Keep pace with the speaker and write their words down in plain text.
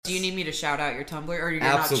Do you need me to shout out your Tumblr, or you're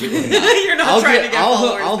Absolutely not? You're not trying to get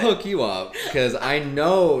followers. I'll hook you up because I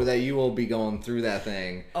know that you will be going through that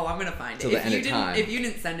thing. Oh, I'm gonna find it. The end of time. If you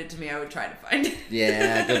didn't send it to me, I would try to find it.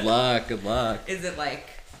 Yeah, good luck. Good luck. Is it like?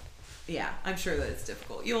 Yeah, I'm sure that it's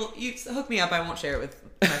difficult. You hook me up. I won't share it with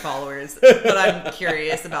my followers, but I'm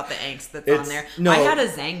curious about the angst that's on there. No, I had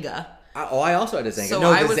a Zanga. I also had a Zanga. So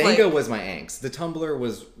the Zanga was my angst. The Tumblr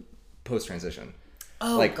was post transition.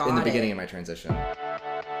 Oh, like got in the it. beginning of my transition.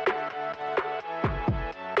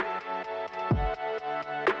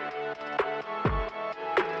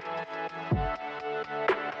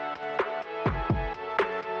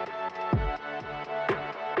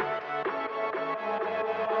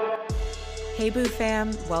 Hey Boo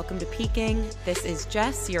Fam, welcome to Peaking. This is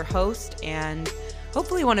Jess, your host, and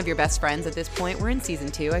hopefully one of your best friends at this point. We're in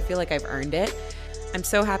season 2. I feel like I've earned it. I'm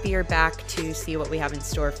so happy you're back to see what we have in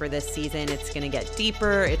store for this season. It's going to get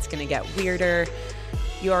deeper. It's going to get weirder.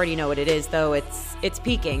 You already know what it is, though. It's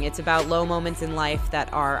Peaking. It's about low moments in life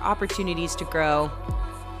that are opportunities to grow.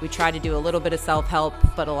 We try to do a little bit of self-help,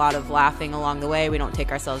 but a lot of laughing along the way. We don't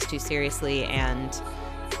take ourselves too seriously, and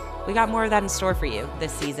we got more of that in store for you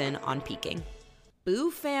this season on Peaking.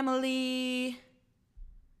 Boo family.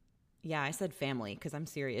 Yeah, I said family because I'm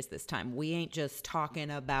serious this time. We ain't just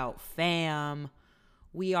talking about fam.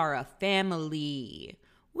 We are a family.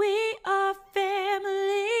 We are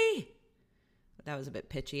family. That was a bit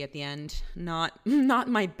pitchy at the end. Not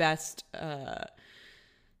my best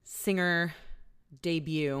singer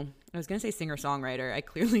debut. I was going to say singer-songwriter. I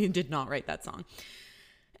clearly did not write that song.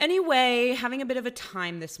 Anyway, having a bit of a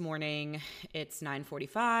time this morning. It's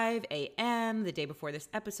 9:45 a.m. the day before this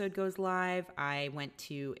episode goes live. I went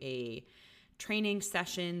to a training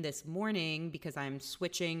session this morning because I'm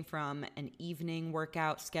switching from an evening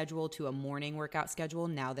workout schedule to a morning workout schedule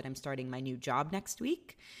now that I'm starting my new job next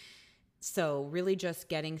week. So really just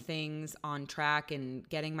getting things on track and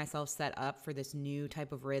getting myself set up for this new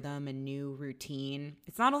type of rhythm and new routine.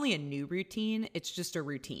 It's not only a new routine, it's just a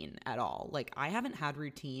routine at all. Like, I haven't had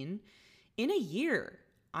routine in a year.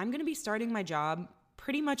 I'm going to be starting my job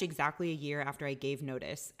pretty much exactly a year after I gave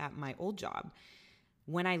notice at my old job.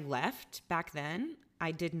 When I left back then,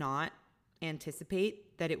 I did not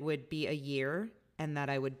anticipate that it would be a year and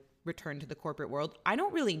that I would return to the corporate world. I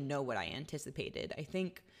don't really know what I anticipated. I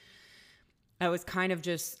think I was kind of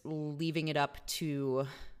just leaving it up to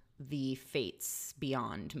the fates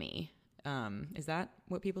beyond me. Is that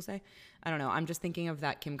what people say? I don't know. I'm just thinking of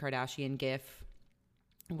that Kim Kardashian gif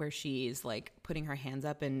where she's like putting her hands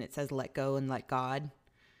up and it says let go and let God.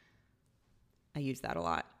 I use that a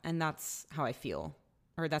lot. And that's how I feel,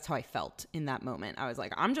 or that's how I felt in that moment. I was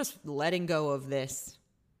like, I'm just letting go of this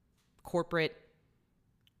corporate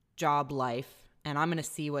job life and I'm going to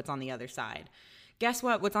see what's on the other side. Guess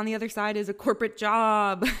what? What's on the other side is a corporate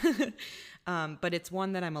job. But it's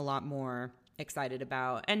one that I'm a lot more excited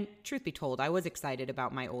about. And truth be told, I was excited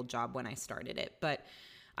about my old job when I started it. But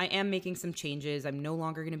I am making some changes. I'm no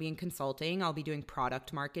longer going to be in consulting. I'll be doing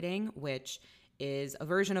product marketing, which is a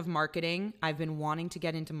version of marketing. I've been wanting to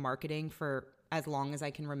get into marketing for as long as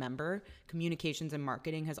I can remember. Communications and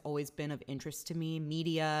marketing has always been of interest to me.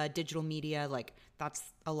 Media, digital media, like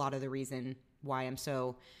that's a lot of the reason why I'm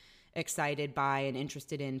so excited by and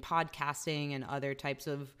interested in podcasting and other types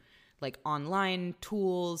of like online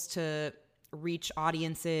tools to reach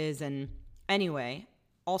audiences. And anyway,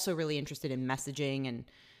 also really interested in messaging and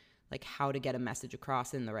like how to get a message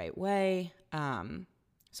across in the right way.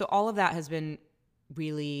 So all of that has been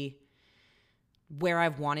really where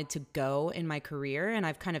I've wanted to go in my career. And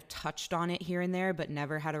I've kind of touched on it here and there, but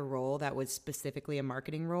never had a role that was specifically a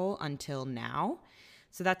marketing role until now.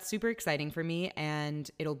 So that's super exciting for me,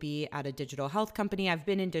 and it'll be at a digital health company. I've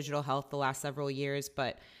been in digital health the last several years,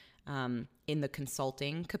 but in the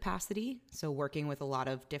consulting capacity, so working with a lot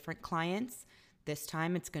of different clients. This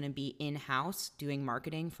time it's going to be in-house doing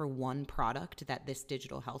marketing for one product that this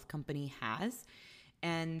digital health company has,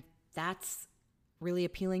 and that's really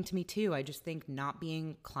appealing to me too. I just think not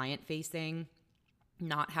being client-facing,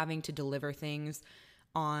 not having to deliver things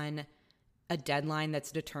on a deadline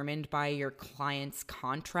that's determined by your client's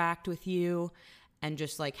contract with you, and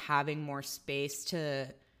just like having more space to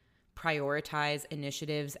prioritize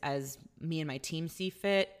initiatives as me and my team see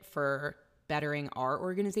fit for bettering our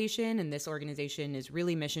organization. And this organization is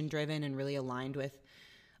really mission driven and really aligned with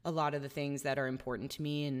a lot of the things that are important to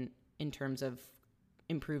me in terms of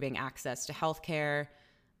improving access to healthcare.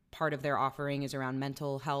 Part of their offering is around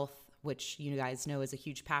mental health, which you guys know is a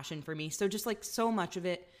huge passion for me. So just like so much of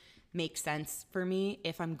it makes sense for me.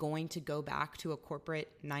 If I'm going to go back to a corporate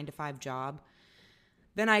 9-to-5 job,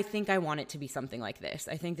 then I think I want it to be something like this.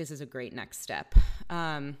 I think this is a great next step.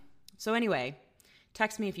 So anyway,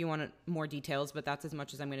 text me if you want more details, but that's as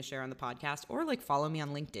much as I'm going to share on the podcast, or like follow me on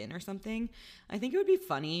LinkedIn or something. I think it would be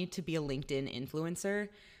funny to be a LinkedIn influencer.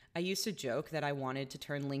 I used to joke that I wanted to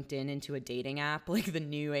turn LinkedIn into a dating app, like the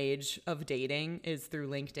new age of dating is through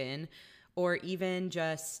LinkedIn, or even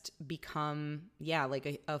just become,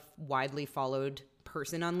 like a widely followed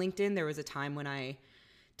person on LinkedIn. There was a time when I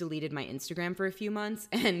deleted my Instagram for a few months,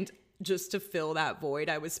 and just to fill that void,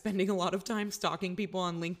 I was spending a lot of time stalking people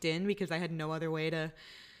on LinkedIn because I had no other way to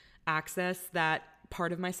access that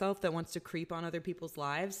part of myself that wants to creep on other people's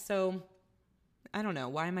lives. So I don't know.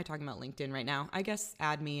 Why am I talking about LinkedIn right now? I guess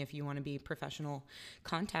add me if you want to be professional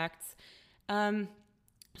contacts. So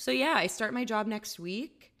I start my job next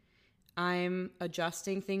week. I'm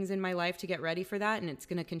adjusting things in my life to get ready for that, and it's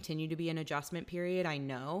going to continue to be an adjustment period, I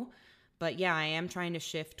know. But I am trying to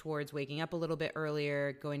shift towards waking up a little bit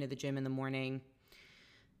earlier, going to the gym in the morning.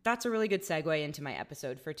 That's a really good segue into my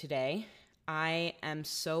episode for today. I am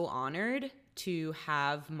so honored to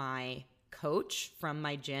have my coach from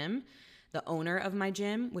my gym, the owner of my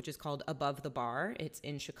gym, which is called Above the Bar. It's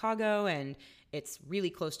in Chicago, and it's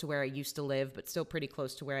really close to where I used to live, but still pretty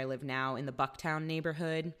close to where I live now in the Bucktown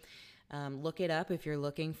neighborhood. Look it up if you're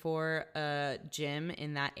looking for a gym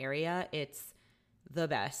in that area. It's the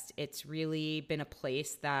best. It's really been a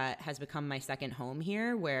place that has become my second home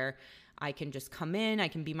here, where I can just come in, I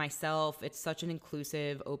can be myself. It's such an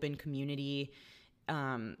inclusive, open community.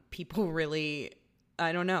 People really,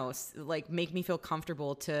 I don't know, like make me feel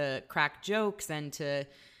comfortable to crack jokes and to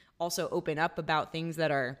also open up about things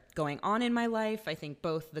that are going on in my life. I think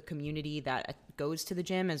both the community that goes to the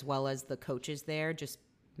gym as well as the coaches there just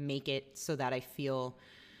make it so that I feel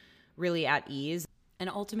really at ease. And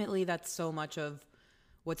ultimately, that's so much of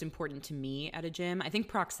what's important to me at a gym. I think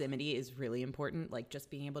proximity is really important, like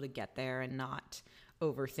just being able to get there and not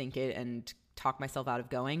overthink it and talk myself out of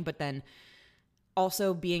going. But then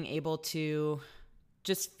also being able to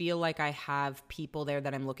just feel like I have people there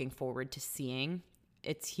that I'm looking forward to seeing.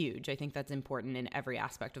 It's huge. I think that's important in every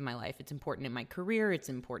aspect of my life. It's important in my career. It's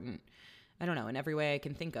important, I don't know, in every way I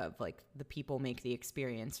can think of. Like the people make the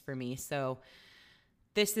experience for me. So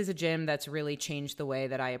this is a gym that's really changed the way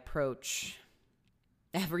that I approach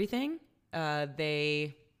everything.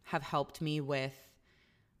 They have helped me with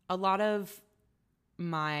a lot of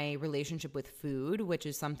my relationship with food, which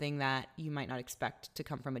is something that you might not expect to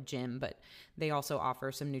come from a gym, but they also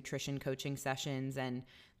offer some nutrition coaching sessions, and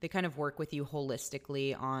they kind of work with you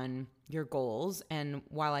holistically on your goals. And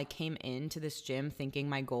while I came into this gym thinking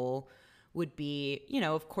my goal would be,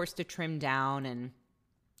 of course, to trim down and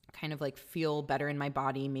kind of like feel better in my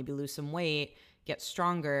body, maybe lose some weight, get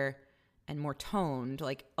stronger and more toned.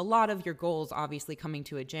 Like a lot of your goals, obviously, coming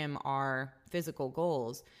to a gym are physical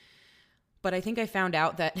goals. But I think I found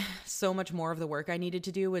out that so much more of the work I needed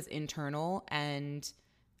to do was internal, and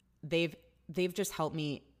they've just helped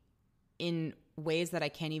me in ways that I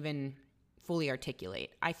can't even fully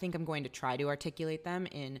articulate. I think I'm going to try to articulate them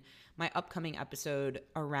in my upcoming episode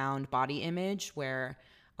around body image, where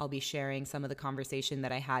I'll be sharing some of the conversation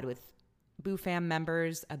that I had with BooFam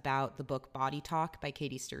members about the book Body Talk by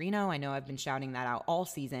Katie Sturino. I know I've been shouting that out all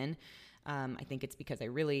season. I think it's because I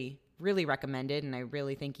really, really recommend it. And I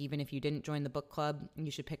really think even if you didn't join the book club, you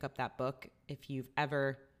should pick up that book if you've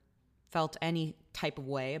ever felt any type of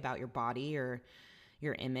way about your body or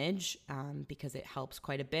your image, because it helps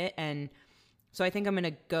quite a bit. And so I think I'm going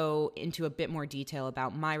to go into a bit more detail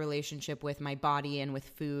about my relationship with my body and with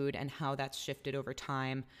food and how that's shifted over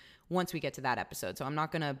time once we get to that episode. So I'm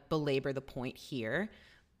not going to belabor the point here,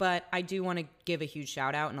 but I do want to give a huge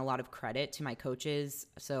shout out and a lot of credit to my coaches.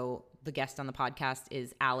 So the guest on the podcast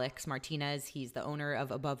is Alex Martinez. He's the owner of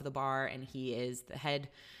Above the Bar, and he is the head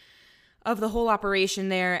of the whole operation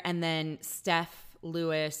there. And then Steph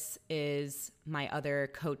Lewis is my other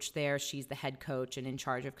coach there. She's the head coach and in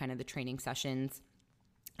charge of kind of the training sessions.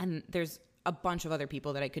 And there's a bunch of other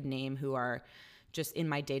people that I could name who are just in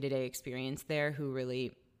my day-to-day experience there, who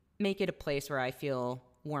really make it a place where I feel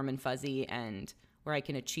warm and fuzzy and where I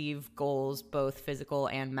can achieve goals, both physical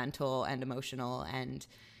and mental and emotional. And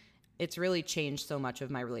it's really changed so much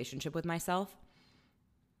of my relationship with myself.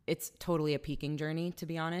 It's totally a peaking journey, to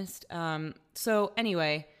be honest. So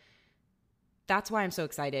anyway, that's why I'm so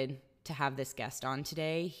excited to have this guest on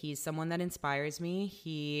today. He's someone that inspires me.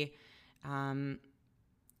 He,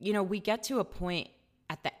 we get to a point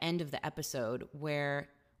at the end of the episode where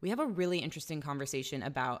we have a really interesting conversation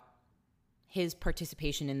about his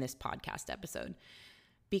participation in this podcast episode.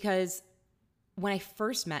 Because when I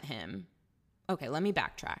first met him, okay, let me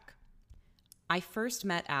backtrack. I first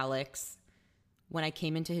met Alex when I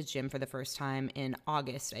came into his gym for the first time in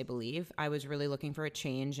August, I believe, I was really looking for a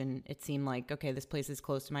change, and it seemed like, okay, this place is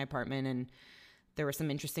close to my apartment, and there were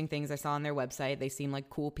some interesting things I saw on their website. They seemed like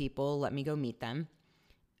cool people. Let me go meet them.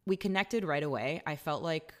 We connected right away. I felt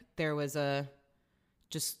like there was a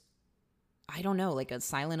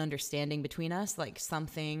silent understanding between us, like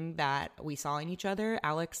something that we saw in each other.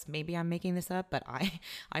 Alex, maybe I'm making this up, but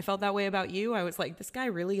I felt that way about you. I was like, this guy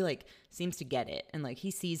really like seems to get it. And like,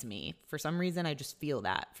 he sees me. For some reason, I just feel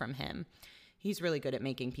that from him. He's really good at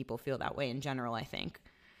making people feel that way in general, I think.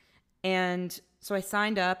 And so I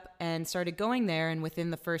signed up and started going there. And within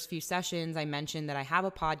the first few sessions, I mentioned that I have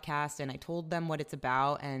a podcast, and I told them what it's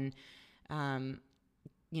about. And,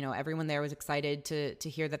 everyone there was excited to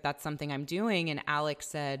hear that that's something I'm doing. And Alex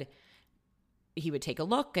said he would take a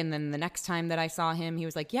look. And then the next time that I saw him, he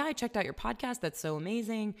was like, yeah, I checked out your podcast. That's so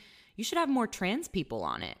amazing. You should have more trans people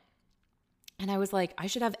on it. And I was like, I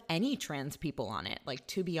should have any trans people on it. Like,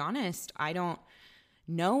 to be honest, I don't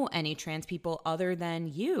know any trans people other than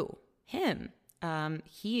him.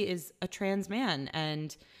 He is a trans man,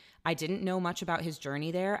 and I didn't know much about his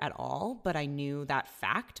journey there at all, but I knew that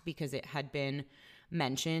fact because it had been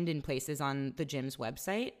mentioned in places on the gym's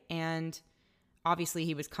website. And obviously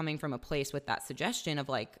he was coming from a place with that suggestion of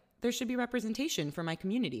like, there should be representation for my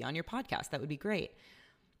community on your podcast. That would be great.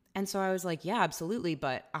 And so I was like, yeah, absolutely.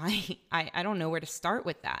 But I don't know where to start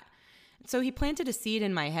with that. So he planted a seed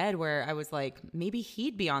in my head where I was like, maybe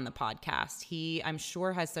he'd be on the podcast. He, I'm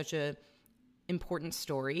sure, has such a important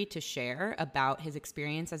story to share about his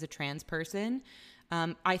experience as a trans person.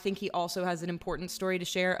 I think he also has an important story to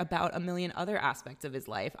share about a million other aspects of his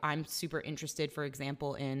life. I'm super interested, for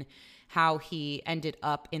example, in how he ended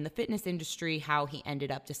up in the fitness industry, how he ended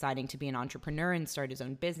up deciding to be an entrepreneur and start his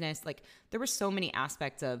own business. Like, there were so many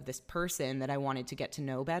aspects of this person that I wanted to get to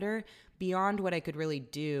know better beyond what I could really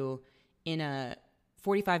do in a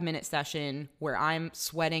 45-minute session where I'm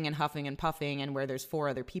sweating and huffing and puffing and where there's 4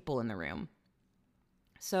 other people in the room.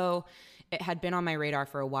 So it had been on my radar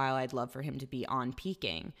for a while. I'd love for him to be on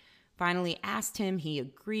Peaking. Finally asked him. He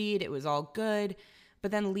agreed. It was all good.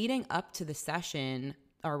 But then leading up to the session,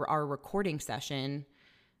 our recording session,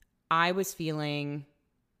 I was feeling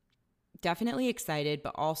definitely excited,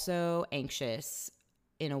 but also anxious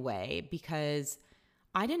in a way because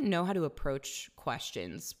I didn't know how to approach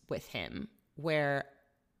questions with him, where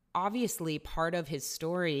obviously part of his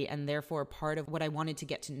story and therefore part of what I wanted to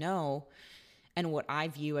get to know and what I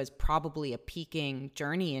view as probably a peaking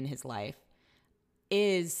journey in his life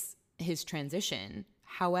is his transition.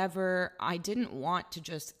 However, I didn't want to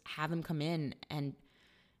just have him come in and,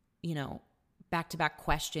 back-to-back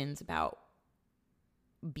questions about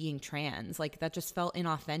being trans. Like, that just felt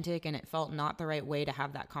inauthentic, and it felt not the right way to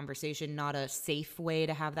have that conversation, not a safe way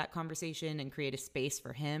to have that conversation and create a space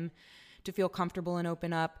for him to feel comfortable and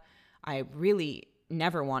open up. I really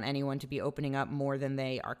never want anyone to be opening up more than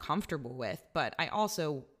they are comfortable with. But I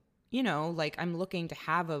also, I'm looking to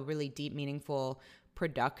have a really deep, meaningful,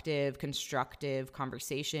 productive, constructive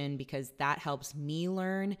conversation because that helps me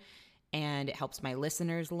learn and it helps my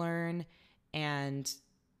listeners learn. And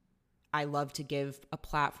I love to give a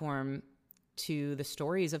platform to the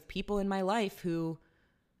stories of people in my life who,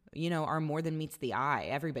 are more than meets the eye.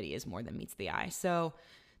 Everybody is more than meets the eye. So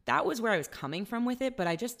that was where I was coming from with it, but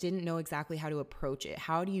I just didn't know exactly how to approach it.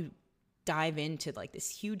 How do you dive into like this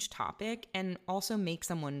huge topic and also make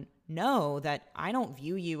someone know that I don't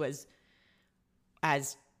view you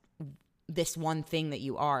as this one thing that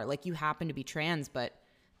you are? Like, you happen to be trans, but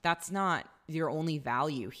that's not your only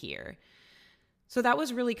value here. So that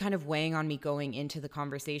was really kind of weighing on me going into the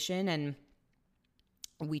conversation. And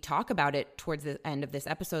we talk about it towards the end of this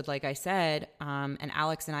episode, like I said, and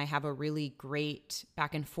Alex and I have a really great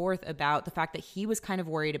back and forth about the fact that he was kind of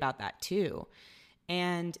worried about that too.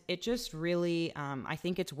 And it just really, I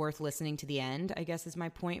think it's worth listening to the end, I guess is my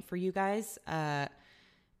point for you guys.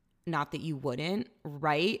 Not that you wouldn't,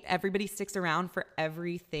 right? Everybody sticks around for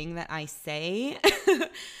everything that I say.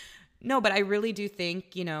 No, but I really do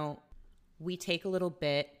think, we take a little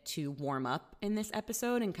bit to warm up in this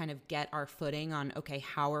episode and kind of get our footing on, okay,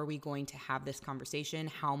 how are we going to have this conversation?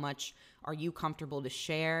 How much are you comfortable to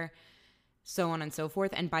share? So on and so forth.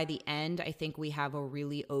 And by the end, I think we have a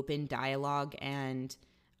really open dialogue and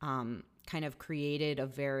kind of created a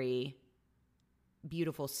very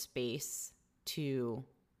beautiful space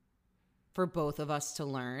for both of us to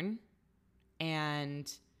learn.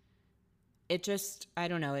 And it just, I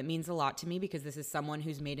don't know, it means a lot to me because this is someone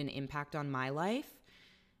who's made an impact on my life.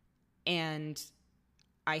 And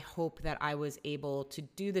I hope that I was able to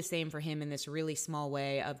do the same for him in this really small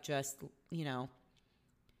way of just,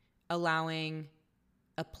 allowing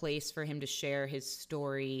a place for him to share his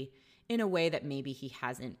story in a way that maybe he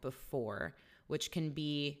hasn't before, which can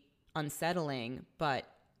be unsettling, but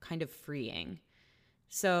kind of freeing.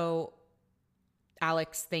 So,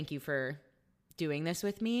 Alex, thank you for doing this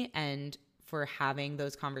with me and for having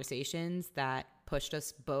those conversations that pushed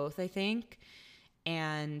us both, I think.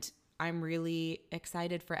 And I'm really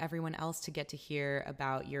excited for everyone else to get to hear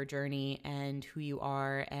about your journey and who you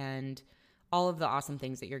are and all of the awesome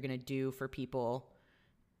things that you're going to do for people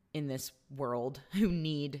in this world who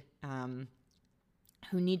need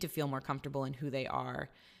to feel more comfortable in who they are.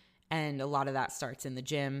 And a lot of that starts in the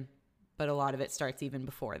gym, but a lot of it starts even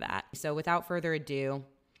before that. So without further ado,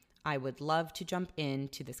 I would love to jump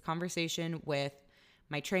into this conversation with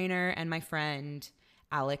my trainer and my friend,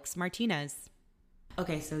 Alex Martinez.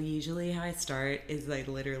 Okay, so usually how I start is I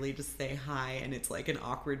literally just say hi, and it's like an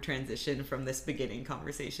awkward transition from this beginning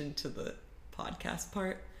conversation to the podcast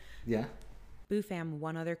part. Yeah. Boo fam,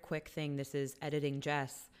 one other quick thing. This is Editing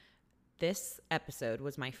Jess. This episode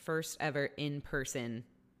was my first ever in-person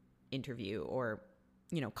interview or,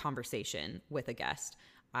 conversation with a guest.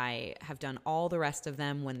 I have done all the rest of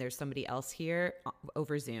them when there's somebody else here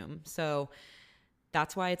over Zoom. So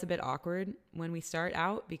that's why it's a bit awkward when we start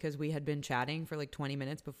out, because we had been chatting for like 20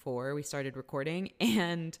 minutes before we started recording.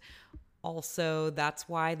 And also that's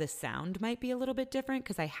why the sound might be a little bit different,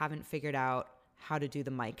 because I haven't figured out how to do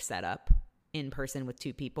the mic setup in person with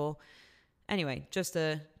two people. Anyway, just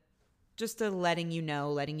a letting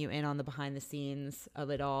you in on the behind the scenes of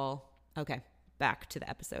it all. Okay, back to the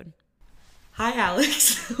episode. Hi,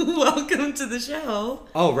 Alex. Welcome to the show.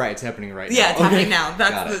 Oh, right. It's happening right now. Yeah, it's happening now.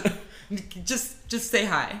 That's just say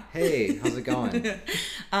hi. Hey, how's it going?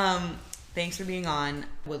 Thanks for being on.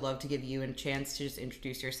 Would love to give you a chance to just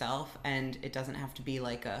introduce yourself, and it doesn't have to be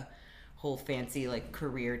like a whole fancy like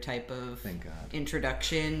career type of Thank God.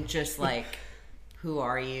 introduction. Just like, who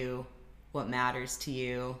are you? What matters to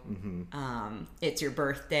you? Mm-hmm. It's your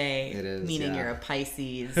birthday. It is, meaning you're a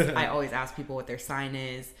Pisces. I always ask people what their sign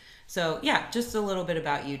is. So yeah, just a little bit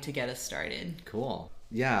about you to get us started. Cool.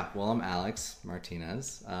 Yeah, well, I'm Alex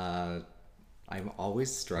Martinez. I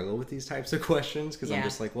always struggle with these types of questions because I'm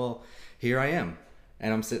just like, well, here I am.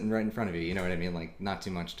 And I'm sitting right in front of you. You know what I mean? Like, not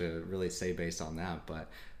too much to really say based on that. But,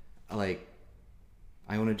 like,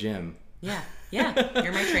 I own a gym. Yeah.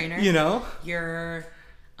 You're my trainer. You're,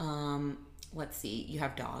 let's see. You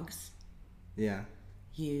have dogs. Yeah.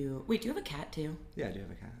 Wait, do you have a cat too? Yeah, I do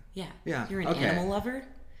have a cat. Yeah. You're an animal lover?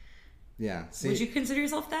 Yeah. See, would you consider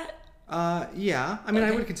yourself that? Yeah. I mean,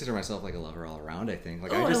 I would consider myself like a lover all around, I think.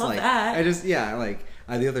 Like, I love that.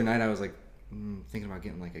 The other night I was like thinking about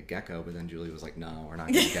getting like a gecko, but then Julie was like, no, we're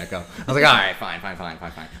not getting a gecko. I was like, all right, fine.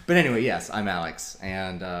 But anyway, yes, I'm Alex,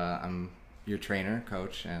 and I'm your trainer,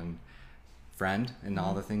 coach, and friend, and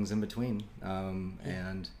all the things in between.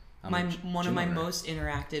 And I'm one of my most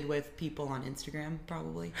interacted with people on Instagram,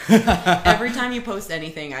 probably. Every time you post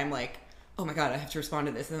anything, I'm like, oh my God, I have to respond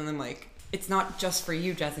to this. And then I'm like, it's not just for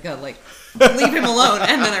you, Jessica. Like, leave him alone.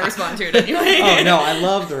 And then I respond to it anyway. Oh, no, I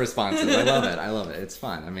love the responses. I love it. It's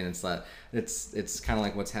fun. I mean, it's kind of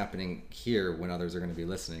like what's happening here when others are going to be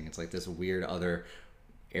listening. It's like this weird other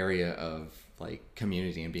area of like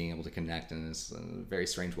community and being able to connect in this very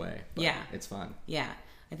strange way. But yeah. It's fun. Yeah.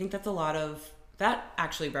 I think that's a lot of... That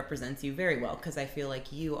actually represents you very well, because I feel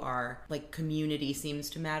like you are, like, community seems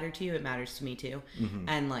to matter to you. It matters to me too. Mm-hmm.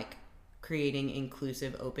 And, like, creating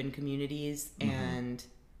inclusive, open communities and,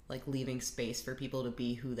 like, leaving space for people to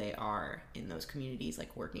be who they are in those communities,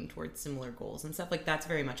 like, working towards similar goals and stuff. Like, that's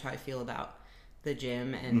very much how I feel about the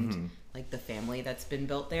gym and, like, the family that's been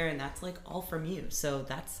built there. And that's, like, all from you. So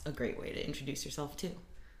that's a great way to introduce yourself too.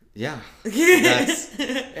 Yeah.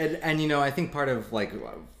 And I think part of, like...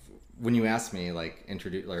 when you ask me, like,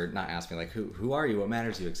 not ask me, like, who are you, what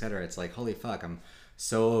matters to you, etc., it's like, holy fuck, I'm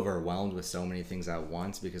so overwhelmed with so many things at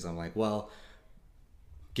once, because I'm like, well,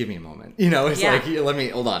 give me a moment. It's like,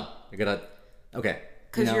 hold on. Okay.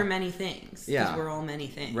 Because you're many things. Yeah. Because we're all many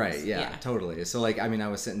things. Right, yeah, totally. So, like, I mean, I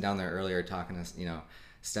was sitting down there earlier talking to,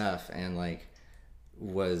 Steph, and, like,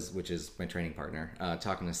 which is my training partner,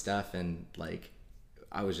 talking to Steph, and, like,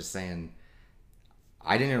 I was just saying,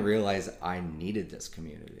 I didn't realize I needed this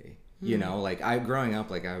community. Like, growing up,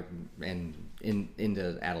 like,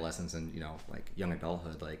 into adolescence and, like, young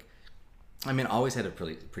adulthood, like, I mean, always had a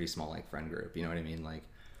pretty small, like, friend group, you know what I mean? Like,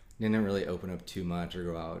 didn't really open up too much or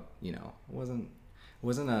go out, I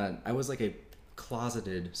was like a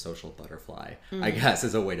closeted social butterfly, I guess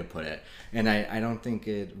is a way to put it. And I don't think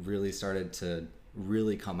it really started to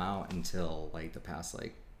really come out until, like, the past,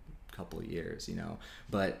 like, couple of years,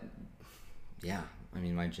 but, yeah, I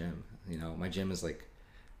mean, my gym is, like,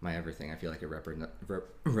 my everything. I feel like it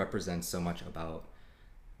represents so much about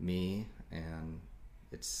me, and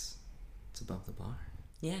it's above the bar.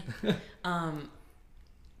 Yeah.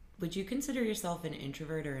 Would you consider yourself an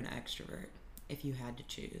introvert or an extrovert if you had to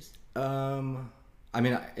choose? I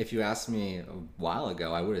mean, if you asked me a while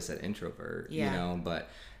ago, I would have said introvert, but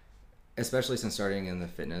especially since starting in the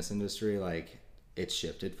fitness industry, like, it's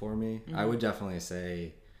shifted for me. I would definitely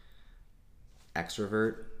say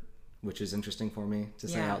extrovert, which is interesting for me to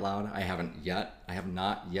say out loud. I have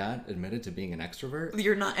not yet admitted to being an extrovert.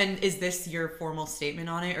 You're not, and is this your formal statement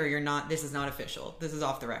on it, or you're not, this is not official? This is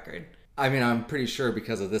off the record? I mean, I'm pretty sure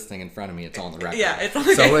because of this thing in front of me, it's on the record. Yeah, it's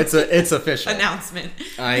okay. So it's official. Announcement.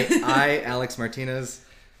 I, Alex Martinez,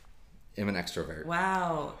 am an extrovert.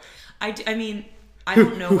 Wow. I mean, I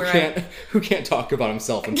don't know who can't talk about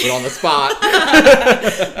himself and put on the spot.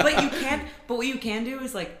 But what you can do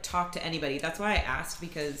is, like, talk to anybody. That's why I asked,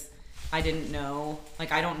 because I didn't know,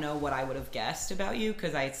 like, I don't know what I would have guessed about you,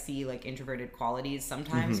 because I see, like, introverted qualities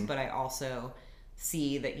sometimes, but I also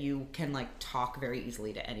see that you can, like, talk very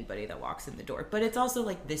easily to anybody that walks in the door. But it's also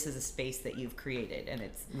like, this is a space that you've created, and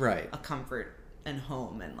it's a comfort and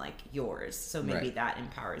home and, like, yours. So maybe that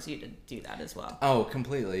empowers you to do that as well. Oh,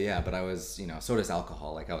 completely, yeah. But I was, so does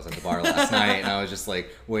alcohol. Like, I was at the bar last night, and I was just,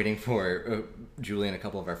 like, waiting for Julie and a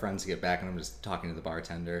couple of our friends to get back, and I'm just talking to the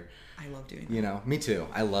bartender. I love doing that. Me too.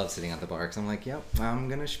 I love sitting at the bar, because I'm like, yep, I'm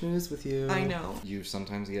gonna schmooze with you. I know. You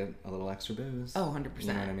sometimes get a little extra booze. Oh, 100%. You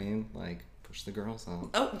know what I mean? Like, push the girls out.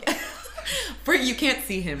 Oh, yeah. You can't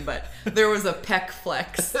see him, but there was a pec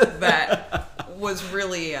flex that was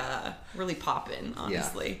really popping,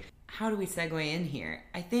 honestly. Yeah. How do we segue in here?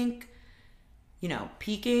 I think,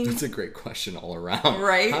 peaking. That's a great question all around.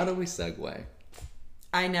 Right? How do we segue?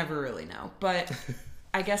 I never really know, but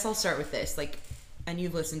I guess I'll start with this. Like, and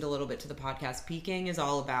you've listened a little bit to the podcast. Peaking is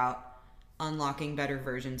all about unlocking better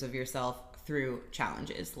versions of yourself through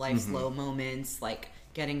challenges, life's low moments, like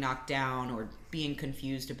getting knocked down or being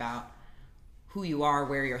confused about who you are,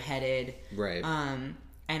 where you're headed. Right. And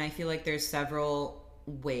I feel like there's several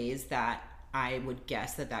ways that I would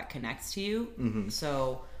guess that connects to you.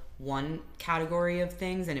 So one category of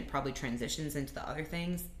things, and it probably transitions into the other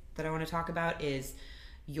things that I want to talk about, is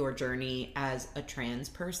your journey as a trans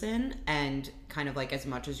person, and kind of, like, as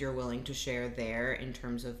much as you're willing to share there in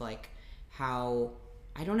terms of, like, how,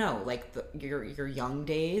 I don't know, like, your young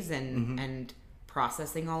days and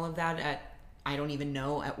processing all of that at, I don't even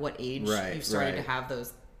know at what age you started to have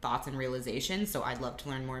those thoughts and realizations. So I'd love to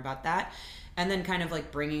learn more about that. And then kind of,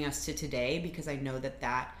 like, bringing us to today, because I know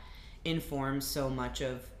that informs so much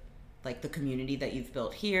of, like, the community that you've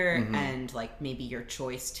built here, and, like, maybe your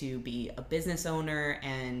choice to be a business owner,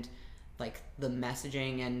 and, like, the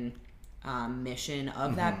messaging and mission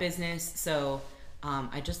of that business. So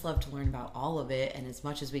I just love to learn about all of it, and as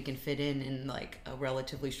much as we can fit in like a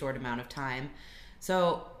relatively short amount of time.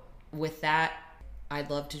 So with that, I'd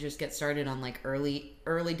love to just get started on, like, early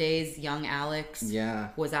days, young Alex. Yeah.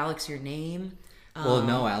 Was Alex your name? Well,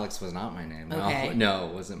 no, Alex was not my name. Okay. No,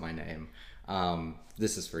 it wasn't my name.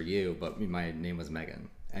 This is for you, but my name was Megan.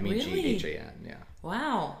 Meghan, yeah.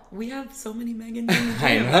 Wow. We have so many Megans in the gym.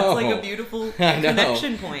 I know. That's, like, a beautiful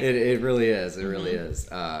connection point. It really is. It really is.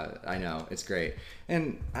 I know. It's great.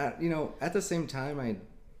 And, at the same time,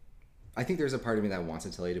 I think there's a part of me that wants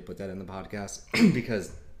to tell you to put that in the podcast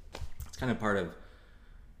because it's kind of part of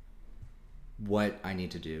what I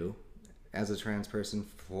need to do as a trans person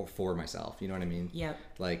for myself. You know what I mean? Yep.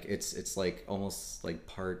 Like, it's like almost like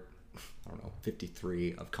part, I don't know,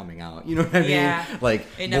 53 of coming out. You know what I mean? Yeah. Like,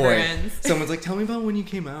 it never ends. Someone's like, tell me about when you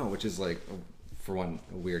came out, which is, like, for one,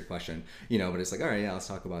 a weird question, but it's like, all right, yeah, let's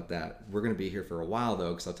talk about that. We're going to be here for a while,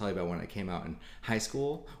 though, because I'll tell you about when I came out in high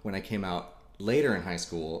school, when I came out later in high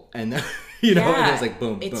school, and then, and it was like,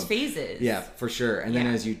 boom, it's boom. phases. Yeah, for sure. And then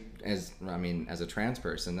as a trans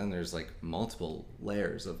person, then there's, like, multiple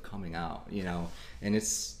layers of coming out, and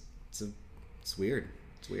it's weird.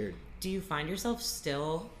 It's weird. Do you find yourself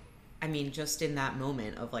still, just in that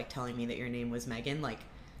moment of, like, telling me that your name was Megan, like,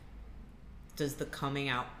 does the coming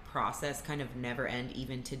out process kind of never end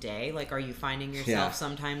even today? Like, are you finding yourself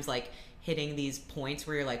sometimes, like, hitting these points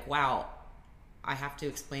where you're like, wow, I have to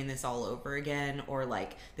explain this all over again, or,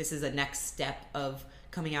 like, this is a next step of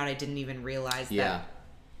coming out I didn't even realize that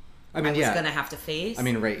I was gonna have to face?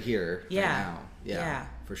 Right here, right now. Yeah,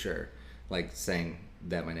 for sure. Like, saying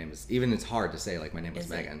that my name is, even it's hard to say, like, my name was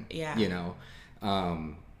Megan. Yeah.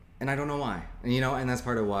 And I don't know why. And that's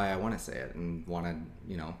part of why I want to say it and want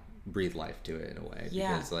to, breathe life to it in a way.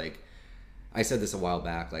 Yeah. Because, like, I said this a while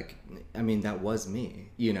back, like, that was me,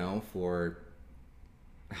 for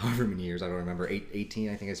however many years, I don't remember, 18.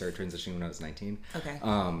 I think I started transitioning when I was 19. Okay.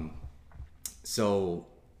 So,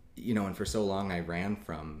 you know, and for so long I ran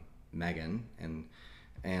from Megan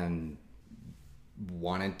and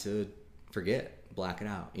wanted to forget, black it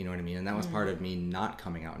out, you know what I mean? And that was part of me not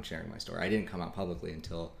coming out and sharing my story. I didn't come out publicly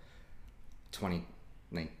until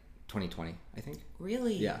 2020, I think.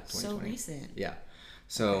 Really? Yeah, So 2020. recent. Yeah.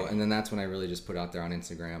 So, Okay. and then that's when I really just put out there on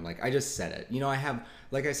Instagram, like, I just said it. You know, I have,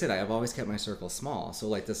 like I said, I have always kept my circle small. So,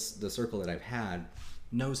 like, the circle that I've had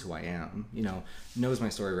knows who I am, you know, knows my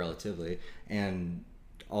story relatively, and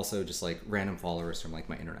also just, like, random followers from, like,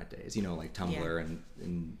 my internet days, you know, like Tumblr Yeah.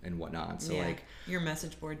 and whatnot. So, Yeah. like, Your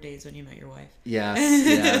message board days when you met your wife.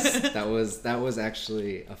 yes, that was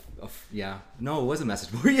actually yeah. No, it was a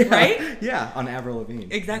message board. Yeah. Right? Yeah, on Avril Lavigne.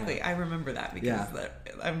 Exactly. Yeah. I remember that because Yeah.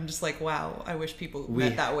 I'm just like, wow, I wish people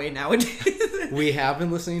met that way nowadays. We have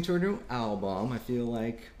been listening to her new album. I feel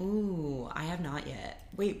like. Ooh, I have not yet.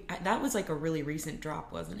 Wait, that was like a really recent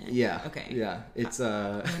drop, wasn't it? Yeah. Okay. Yeah. It's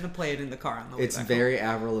I'm gonna play it in the car on the way It's back very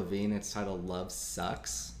Avril Lavigne. It's titled "Love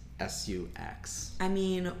Sucks." SUX. home. I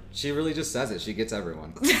mean, She really just says it. She gets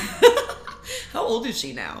everyone. how old is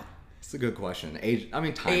she now? It's a good question.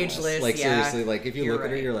 Timeless. Ageless, Like, yeah. seriously, like, if you You're look at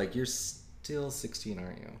her, right. you're like, you're still 16,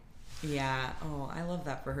 aren't you? Yeah. Oh, I love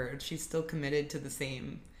that for her. She's still committed to the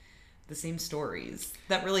same stories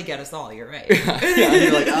that really get us all. You're right. Yeah, and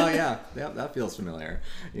you're like, oh yeah, that feels familiar.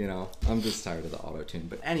 You know, I'm just tired of the auto tune.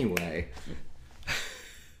 But anyway,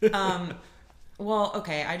 Well,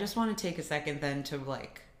 okay. I just want to take a second then to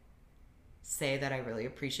like say that I really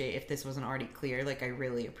appreciate, if this wasn't already clear, like I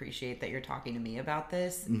really appreciate that you're talking to me about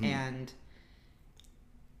this. And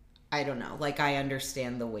I don't know, like I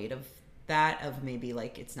understand the weight of that, of maybe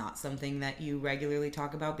like it's not something that you regularly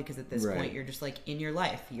talk about because at this Right. point you're just like in your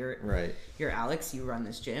life. You're Alex, you run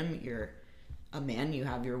this gym, you're a man, you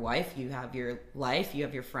have your wife, you have your life, you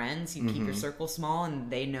have your friends, you keep your circle small and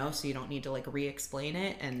they know, so you don't need to like re-explain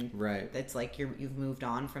it. And Right. it's like you've moved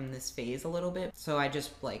on from this phase a little bit. So I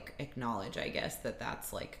just like acknowledge, I guess, that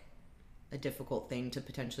that's like a difficult thing to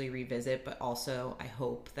potentially revisit, but also I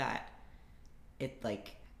hope that it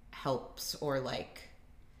like helps or like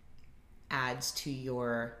adds to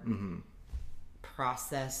your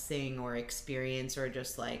processing or experience, or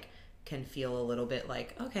just like can feel a little bit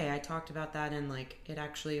like, okay, I talked about that and like it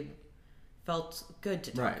actually felt good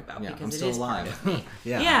to talk Right. about, Yeah, because I'm it still is alive. part of me.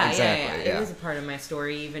 Yeah, exactly, yeah. It is a part of my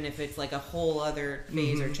story, even if it's like a whole other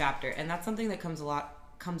phase or chapter. And that's something that comes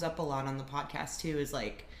up a lot on the podcast too, is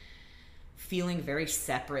like feeling very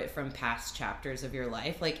separate from past chapters of your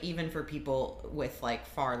life. Like even for people with like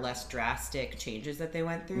far less drastic changes that they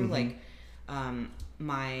went through, like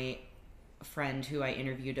my friend who I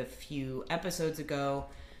interviewed a few episodes ago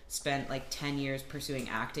spent like 10 years pursuing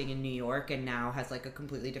acting in New York and now has like a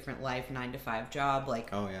completely different life, 9-to-5 job. Like,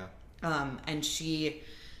 Oh yeah. and she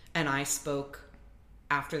and I spoke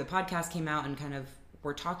after the podcast came out and kind of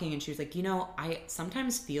were talking, and she was like, you know, I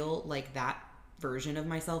sometimes feel like that version of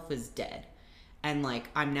myself is dead. And like,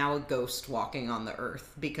 I'm now a ghost walking on the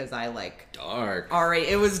earth because I like, Dark. all right,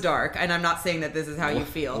 it was dark. And I'm not saying that this is how you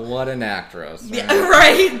feel. What an actress. Right? Yeah,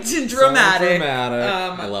 right. So Dramatic.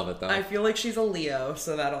 dramatic. I love it though. I feel like she's a Leo,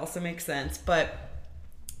 so that also makes sense. But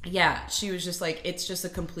yeah, she was just like, it's just a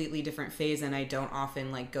completely different phase, and I don't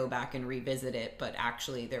often like go back and revisit it. But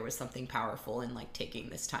actually, there was something powerful in like taking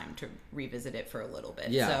this time to revisit it for a little bit.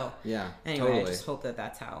 Yeah, So yeah, Anyway, totally. I just hope that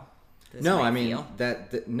that's how. This No, might I mean feel.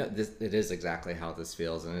 it is exactly how this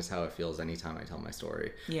feels, and it's how it feels anytime I tell my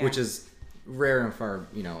story, Yeah. which is rare and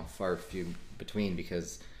far few between,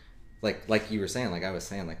 because like you were saying, like I was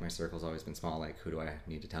saying, like my circle's always been small. Like, who do I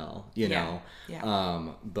need to tell? You know. Yeah.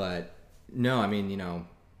 But no, I mean,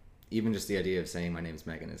 even just the idea of saying my name's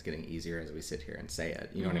Megan is getting easier as we sit here and say it.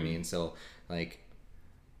 You know what I mean? So like,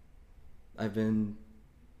 I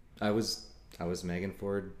was Megan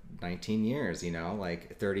for 19 years,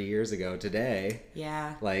 like 30 years ago today,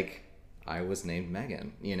 Yeah. like I was named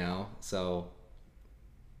Megan, so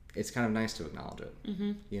it's kind of nice to acknowledge it,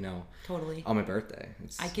 Totally. on my birthday.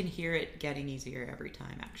 I can hear it getting easier every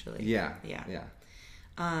time, actually. Yeah.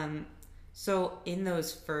 So in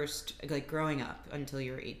those first, like growing up until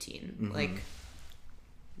you were 18, like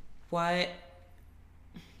what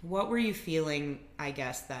were you feeling, I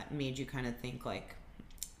guess, that made you kind of think like,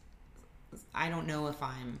 I don't know if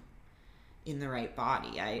I'm in the right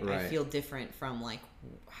body. I feel different from like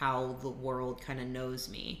how the world kind of knows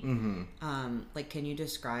me. Like, can you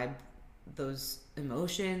describe those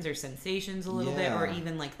emotions or sensations a little bit, or Yeah.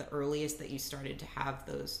 even like the earliest that you started to have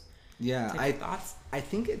those Yeah, type of thoughts? I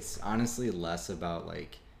think it's honestly less about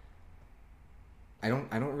like I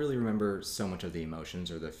don't really remember so much of the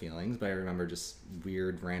emotions or the feelings, but I remember just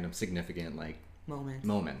weird, random, significant like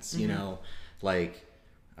moments, you know, like,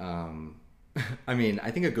 I mean,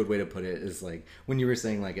 I think a good way to put it is like when you were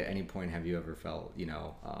saying like at any point have you ever felt, you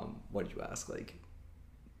know, what did you ask, like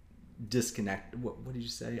disconnect? What did you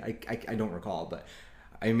say? I don't recall, but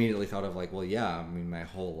I immediately thought of like, well, yeah, I mean, my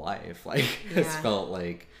whole life like has felt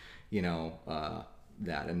like, you know,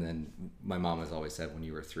 that. And then my mom has always said when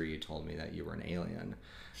you were 3 you told me that you were an alien,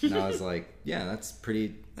 and I was like, yeah, that's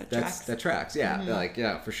pretty, that tracks, yeah. Like,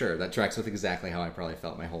 yeah, for sure, that tracks with exactly how I probably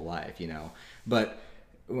felt my whole life, you know. But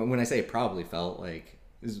when I say probably felt, like,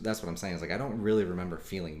 that's what I'm saying, is like I don't really remember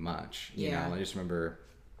feeling much, you know. I just remember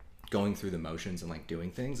going through the motions and like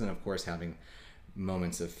doing things, and of course having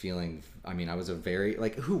moments of feeling. I mean, I was a very,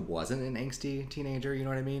 like, who wasn't an angsty teenager, you know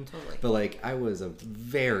what I mean? Totally. But like I was a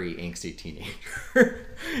very angsty teenager.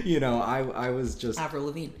 You know, I was just Avril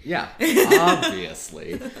Lavigne. Yeah,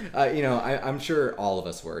 obviously. You know, I'm sure all of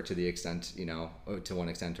us were, to the extent, you know, to one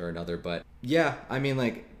extent or another. But yeah, I mean,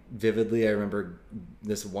 like, vividly I remember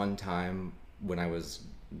this one time when I was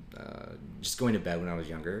just going to bed when I was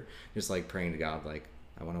younger, just like praying to God, like,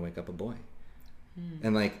 I want to wake up a boy.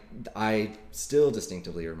 And like I still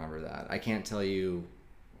distinctively remember that. I can't tell you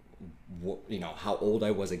you know, how old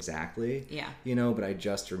I was exactly, you know, but I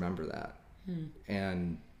just remember that.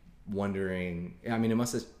 And wondering, I mean, it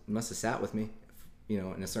must have sat with me, you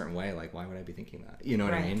know, in a certain way, like, why would I be thinking that, you know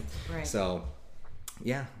what I mean? Right. So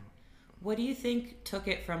yeah. What do you think took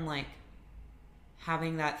it from like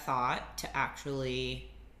having that thought to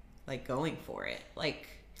actually like going for it? Like,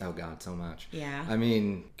 oh God, so much. Yeah. I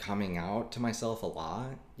mean, coming out to myself a lot,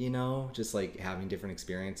 you know, just like having different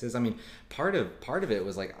experiences. I mean, part of it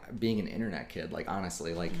was like being an internet kid, like,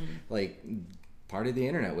 honestly, like, like part of the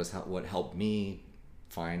internet was what helped me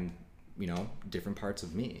find, you know, different parts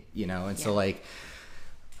of me, you know. And so like,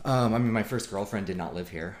 I mean, my first girlfriend did not live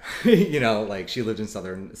here, you know, like she lived in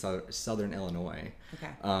southern Illinois.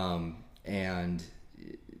 Okay. And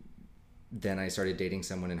then I started dating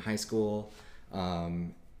someone in high school,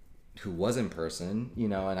 who was in person, you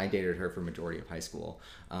know, and I dated her for majority of high school.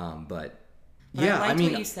 But yeah, I liked I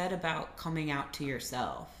mean, what you said about coming out to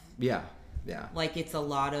yourself. Yeah. Like, it's a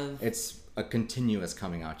lot of, it's a continuous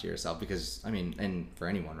coming out to yourself, because I mean, and for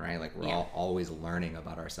anyone, right? Like, we're all always learning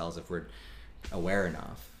about ourselves if we're aware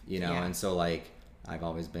enough, you know. And so like I've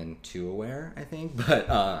always been too aware, I think,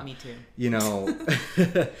 but me too, you know.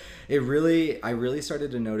 I really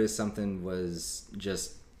started to notice something was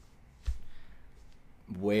just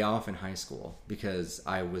way off in high school, because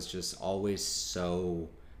I was just always so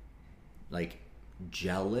like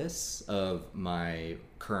jealous of my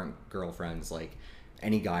current girlfriend's, like,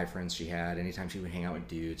 any guy friends she had, anytime she would hang out with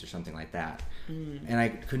dudes or something like that. And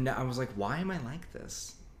I was like, why am I like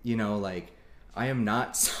this? You know, like, I am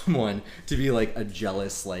not someone to be like a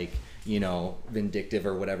jealous, like, you know, vindictive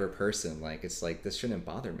or whatever person. Like, it's like, this shouldn't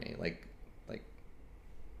bother me. Like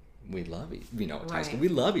we love you know, high school, we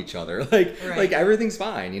love each other. Like, like everything's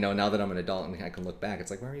fine. You know, now that I'm an adult and I can look back,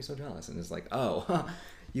 it's like, why are you so jealous? And it's like, oh,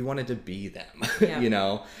 you wanted to be them, you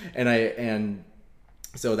know? And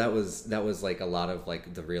so that was like a lot of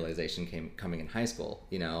like the realization coming in high school,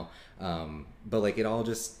 you know? But like it all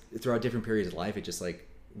just throughout different periods of life, it just like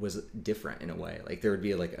was different in a way. Like there would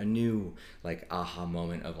be like a new like aha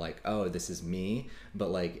moment of like, oh, this is me,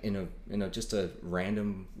 but like in a just a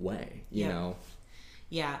random way, you know?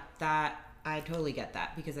 Yeah, that I totally get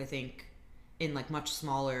that, because I think in like much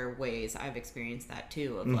smaller ways I've experienced that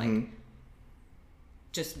too, of like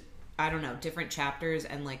just, I don't know, different chapters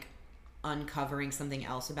and like uncovering something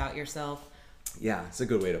else about yourself. Yeah, it's a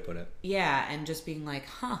good way to put it. Yeah, and just being like,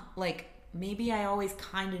 like maybe I always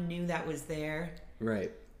kind of knew that was there.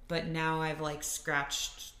 Right. But now I've like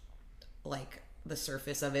scratched like the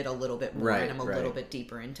surface of it a little bit more, and I'm a little bit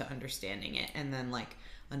deeper into understanding it. And then like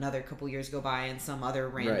another couple years go by and some other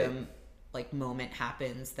random like moment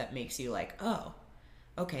happens that makes you like, oh,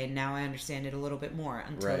 okay, now I understand it a little bit more,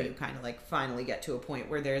 until you kind of like finally get to a point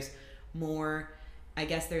where there's more, I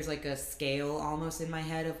guess there's like a scale almost in my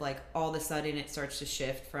head of like all of a sudden it starts to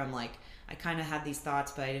shift from like, I kind of had these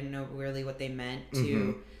thoughts but I didn't know really what they meant,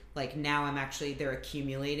 to like now I'm actually, they're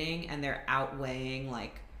accumulating and they're outweighing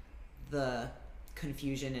like the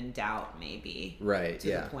confusion and doubt, maybe, to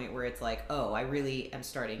the point where it's like, oh, I really am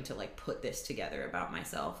starting to like put this together about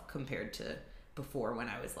myself, compared to before when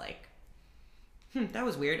I was like, that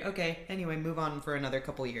was weird, okay, anyway, move on for another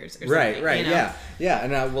couple years or something, you know? Yeah.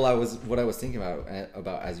 And what I was thinking about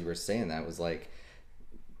as you were saying that was like,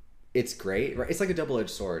 it's great, right? It's like a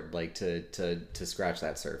double-edged sword, like to scratch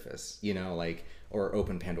that surface, you know, like, or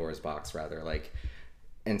open Pandora's box rather, like,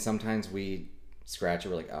 and sometimes we scratch it,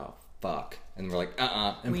 we're like, oh fuck, and we're like,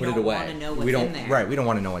 and We put it don't away. wanna know what's we don't in there. right. We don't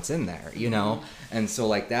want to know what's in there, you know. And so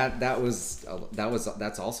like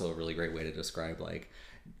that's also a really great way to describe like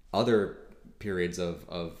other periods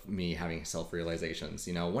of me having self-realizations,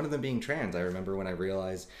 you know, one of them being trans. I remember when I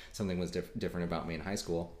realized something was different about me in high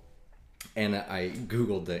school, and I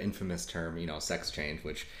googled the infamous term, you know, sex change,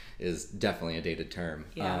 which is definitely a dated term.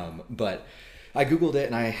 Yeah. But I googled it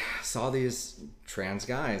and I saw these trans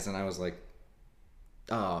guys and I was like,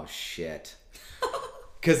 oh shit,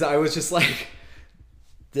 because I was just like,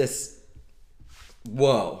 this,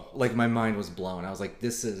 whoa, like my mind was blown. I was like,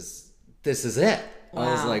 this is it. Wow.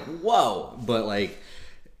 I was like, whoa, but like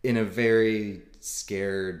in a very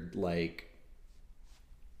scared, like,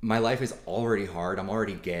 my life is already hard. I'm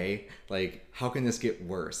already gay. Like, how can this get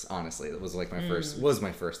worse? Honestly, that was like my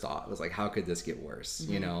first thought. It was like, how could this get worse?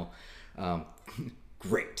 You know,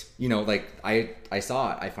 great. You know, like I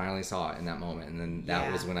saw it. I finally saw it in that moment, and then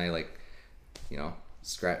that was when I like, you know,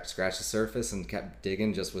 scratched the surface and kept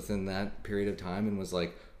digging just within that period of time, and was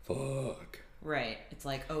like, fuck. Right. It's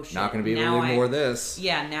like, oh shit. Not going to be able to ignore this.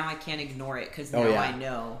 Yeah, now I can't ignore it because now I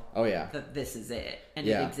know that this is it. And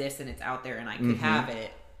it exists and it's out there and I could have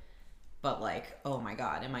it. But like, oh my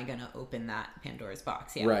God, am I going to open that Pandora's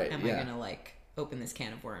box? Yeah. Right. Am I going to like open this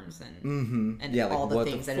can of worms and like, all the what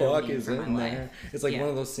things the that it'll fuck mean is for in my there? life? It's like one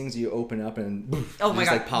of those things you open up and oh my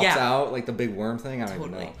just God, like pops out like the big worm thing. I don't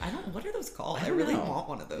even know. What are those called? I I really know. want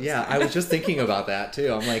one of those. Yeah, I was just thinking about that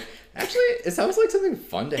too. I'm like, actually, it sounds like something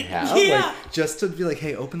fun to have. Yeah. Like, just to be like,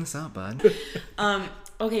 hey, open this up, bud.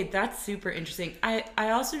 Okay, that's super interesting.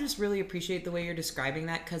 I also just really appreciate the way you're describing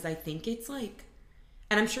that because I think it's like,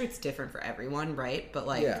 and I'm sure it's different for everyone, right? But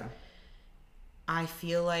like, I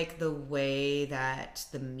feel like the way that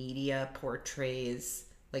the media portrays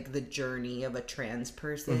like the journey of a trans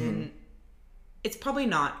person, it's probably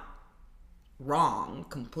not wrong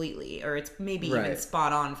completely, or it's maybe even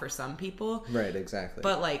spot on for some people. Right, exactly.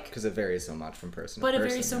 But like, because it varies so much from person to but person. it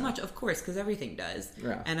varies so much, of course, because everything does.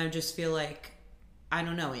 Yeah. And I just feel like, I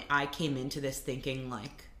don't know, I came into this thinking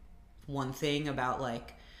like one thing about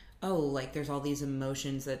like, oh, like there's all these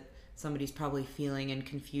emotions that somebody's probably feeling and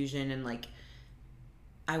confusion, and like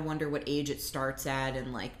I wonder what age it starts at,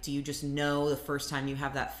 and like, do you just know the first time you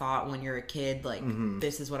have that thought when you're a kid, like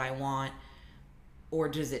this is what I want, or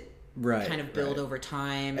does it kind of build over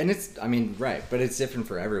time? And it's, I mean, right, but it's different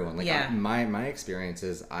for everyone. Like my experience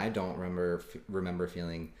is I don't remember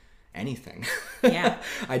feeling anything. Yeah.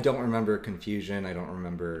 I don't remember confusion. I don't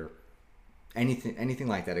remember anything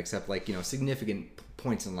like that, except like, you know, significant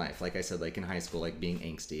points in life. Like I said, like in high school, like being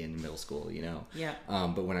angsty in middle school, you know. Yeah.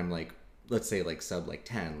 But when I'm like, let's say like sub like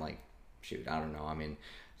 10, like shoot, I don't know. I mean,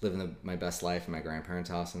 living my best life in my grandparents'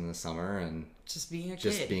 house in the summer and just being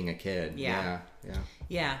a kid. Yeah.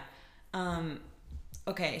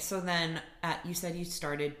 Okay, so then you said you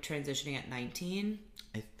started transitioning at 19?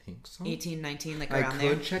 I think so. 18, 19, like I around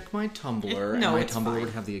there? could check my Tumblr. No, and my it's Tumblr fine. would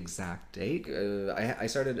have the exact date. I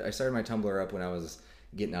started my Tumblr up when I was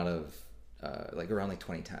getting out of like around like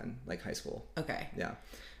 2010, like high school. Okay. Yeah.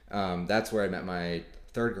 That's where I met my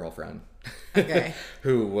third girlfriend. Okay.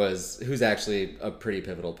 who's actually a pretty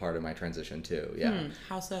pivotal part of my transition too. Yeah.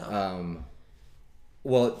 How so?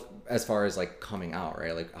 Well, as far as like coming out,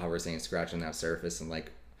 right? Like how we're saying, scratching that surface and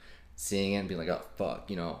like seeing it and being like, oh fuck,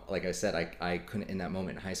 you know, like I said, I couldn't in that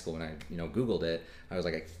moment in high school when I, you know, Googled it, I was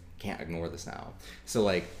like, I can't ignore this now. So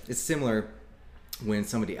like, it's similar when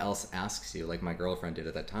somebody else asks you, like my girlfriend did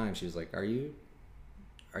at that time. She was like, are you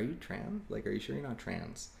trans? Like, are you sure you're not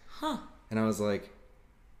trans? Huh. And I was like,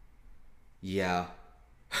 yeah.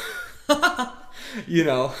 You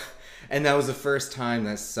know, and that was the first time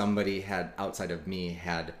that somebody had, outside of me,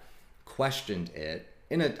 had questioned it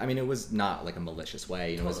I mean, it was not like a malicious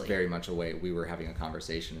way. You know, It was very much a way we were having a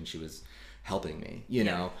conversation and she was helping me, you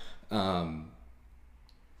know,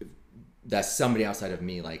 that somebody outside of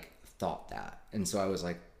me like thought that. And so I was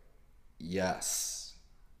like, yes,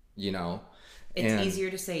 you know. It's easier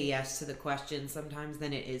to say yes to the question sometimes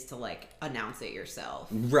than it is to like announce it yourself.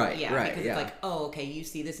 Right. Yeah. Right, because it's like, oh, okay, you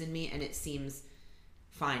see this in me and it seems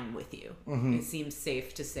fine with you. It seems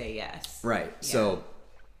safe to say yes. Right. Yeah. So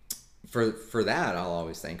for that, I'll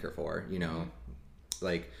always thank her for, you know,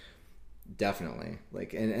 like definitely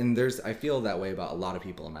like, and there's, I feel that way about a lot of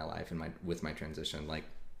people in my life and with my transition. Like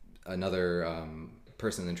another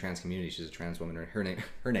person in the trans community, she's a trans woman. Her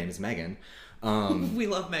name is Megan. We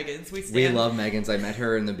love Megans. We love Megans. I met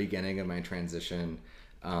her in the beginning of my transition,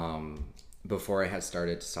 before I had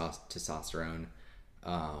started testosterone,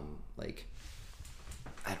 like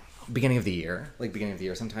I don't know, beginning of the year,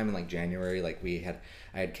 sometime in like January. Like I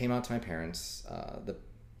had came out to my parents.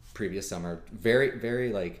 previous summer, very,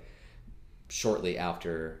 very like shortly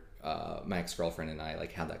after my ex-girlfriend and I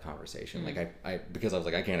like had that conversation. Like I because I was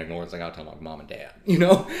like, I can't ignore it. It's like, I'll tell my mom and dad, you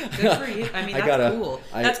know? Good for you. I mean, that's cool.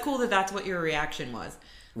 That's cool that's what your reaction was.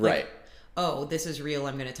 Like, right. Oh, this is real.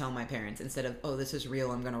 I'm going to tell my parents, instead of, oh, this is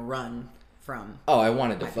real. I'm going to run from. Oh, I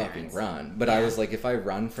wanted to fucking parents. run. But I was like, if I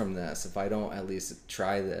run from this, if I don't at least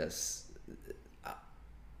try this,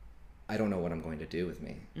 I don't know what I'm going to do with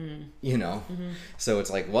me, you know? So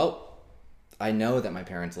it's like, well, I know that my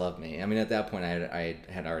parents love me. I mean, at that point, I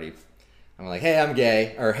had already, I'm like, hey, I'm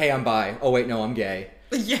gay, or hey, I'm bi. Oh, wait, no, I'm gay.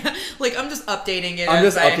 Yeah, like, I'm just updating it. I'm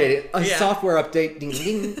just updating. A software update, ding,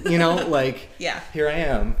 ding, you know? Like, here I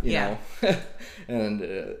am, you know?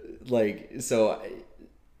 And, like, so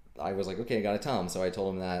I was like, okay, I got to tell him. So I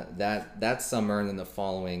told him that summer, and then the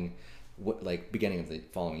following, like, beginning of the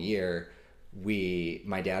following year,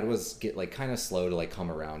 my dad was kind of slow to like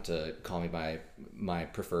come around to call me by my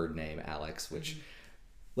preferred name, Alex, which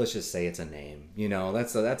let's just say it's a name, you know.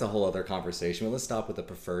 That's a whole other conversation, but let's stop with the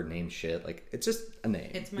preferred name shit. Like, it's just a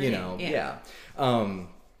name, it's my you name. know. Yeah.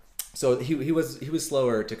 So he was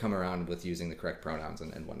slower to come around with using the correct pronouns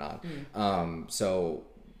and whatnot. So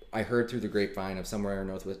I heard through the grapevine of somewhere in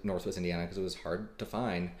Northwest Indiana, because it was hard to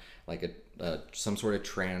find like some sort of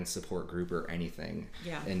trans support group or anything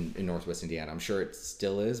in Northwest Indiana. I'm sure it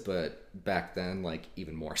still is, but back then, like,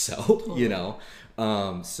 even more so, you know?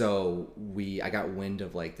 So I got wind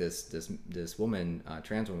of like this woman,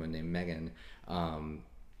 trans woman named Megan,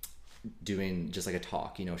 doing just like a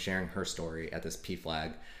talk, you know, sharing her story at this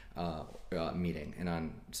PFLAG meeting.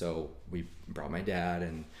 And so we brought my dad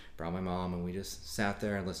and brought my mom, and we just sat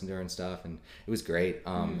there and listened to her and stuff, and it was great.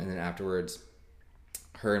 And then afterwards,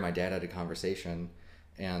 her and my dad had a conversation,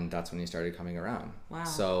 and that's when he started coming around. Wow.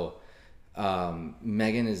 So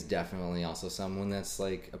Megan is definitely also someone that's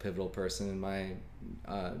like a pivotal person in my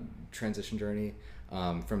transition journey.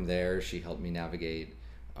 From there, she helped me navigate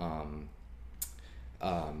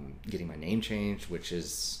getting my name changed, which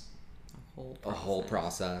is a whole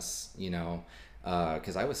process, you know,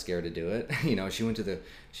 because I was scared to do it. You know, she would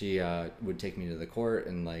take me to the court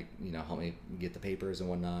and, like, you know, help me get the papers and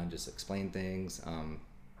whatnot, and just explain things.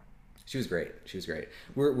 She was great.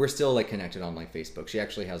 We're still like connected on like Facebook. She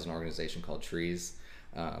actually has an organization called Trees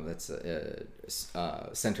that's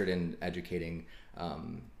centered in educating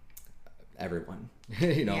everyone,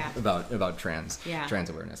 you know, about trans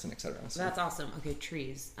awareness and etc. So. That's awesome. Okay,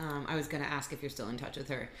 Trees. I was gonna ask if you're still in touch with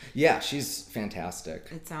her. Yeah, she's fantastic.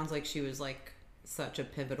 It sounds like she was like such a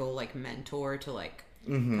pivotal like mentor to like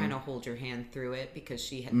kind of hold your hand through it, because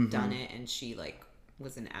she had done it, and she like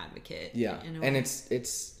was an advocate. Yeah, and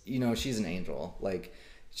it's you know, she's an angel. Like,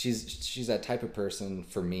 she's that type of person,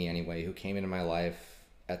 for me anyway, who came into my life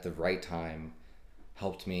at the right time,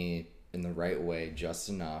 helped me in the right way just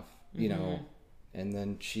enough, you know, and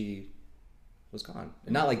then she was gone.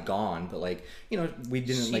 Not like gone, but like, you know, we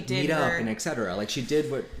didn't like meet up and etc. Like, she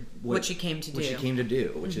did what she came to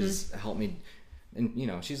do, which is help me. And, you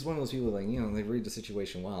know, she's one of those people, like, you know, they read the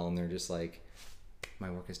situation well, and they're just like, my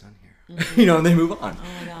work is done here. You know, and they move on.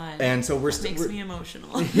 Oh my god. And so that makes me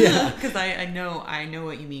emotional. Yeah. Because I know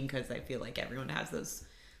what you mean, because I feel like everyone has those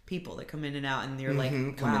people that come in and out, and you're like, wow,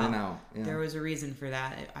 in and out. Yeah. There was a reason for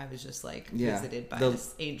that. I was just like visited by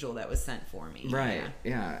this angel that was sent for me. Right.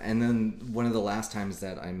 Yeah. And then one of the last times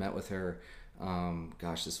that I met with her,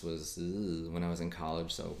 this was when I was in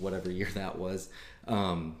college, so whatever year that was.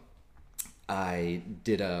 I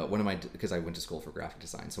did because I went to school for graphic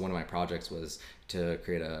design. So one of my projects was to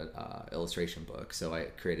create a illustration book. So I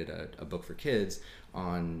created a book for kids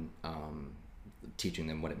on teaching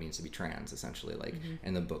them what it means to be trans, essentially. Like,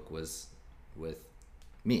 and the book was with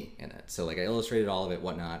me in it. So like, I illustrated all of it,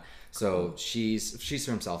 whatnot. So she's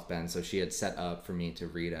from South Bend, so she had set up for me to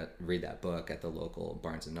read that book at the local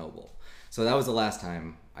Barnes and Noble. So that was the last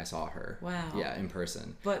time I saw her. Wow. Yeah, in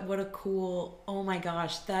person. But what a cool, oh my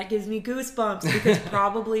gosh, that gives me goosebumps, because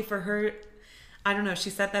probably for her, I don't know, she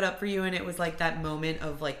set that up for you, and it was like that moment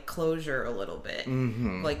of like closure a little bit.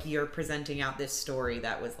 Like, you're presenting out this story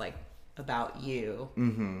that was like about you.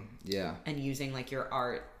 Yeah. And using like your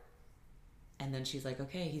art. And then she's like,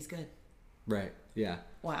 okay, he's good. Right. Yeah.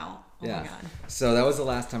 Wow. Oh my god. So that was the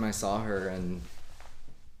last time I saw her, and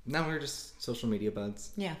now we're just social media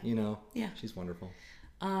buds. Yeah. You know? Yeah. She's wonderful.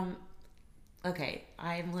 Okay.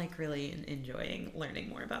 I'm like really enjoying learning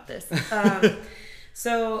more about this.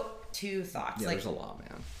 So 2 thoughts. Yeah, like, there's a lot,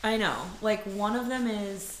 man. I know. Like, one of them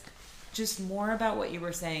is just more about what you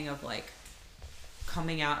were saying of like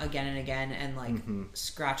coming out again and again, and like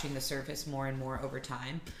scratching the surface more and more over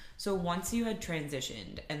time. So once you had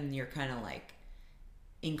transitioned and you're kind of like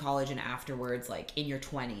in college and afterwards, like in your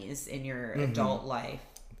 20s, in your adult life,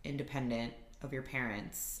 independent of your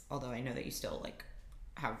parents, although I know that you still like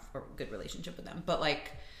have a good relationship with them, but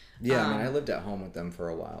like yeah, I mean, I lived at home with them for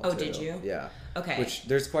a while. Oh, too. did you? Yeah. Okay. Which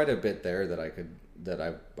there's quite a bit there that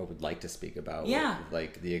I would like to speak about. Yeah. With,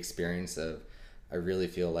 like the experience of, I really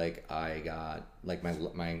feel like I got like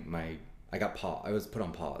I was put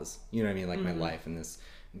on pause. You know what I mean? Like my life and this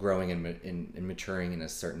growing and maturing in a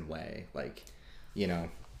certain way. Like, you know.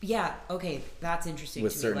 Yeah. Okay. That's interesting.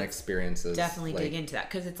 With to certain me. Let's experiences. definitely like, dig into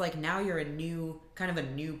that, because it's like now you're a new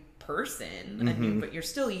person, but you're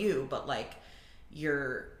still you, but like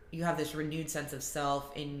you have this renewed sense of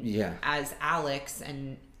self as Alex,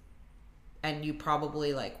 and you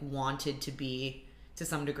probably like wanted to be to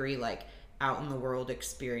some degree like out in the world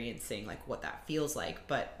experiencing like what that feels like,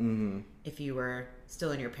 but if you were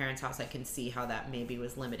still in your parents' house, I can see how that maybe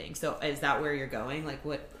was limiting. So is that where you're going? Like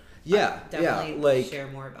what? Definitely like share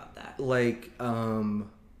more about that. Like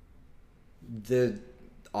the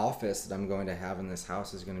office that I'm going to have in this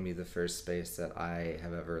house is going to be the first space that I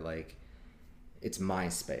have ever like, it's my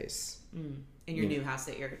space. In your new house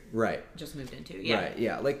that you're right just moved into. Yeah. Right.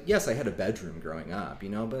 Yeah. Like, yes, I had a bedroom growing up, you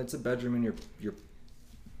know, but it's a bedroom in your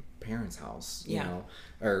parents' house, you know,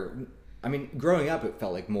 or, I mean, growing up, it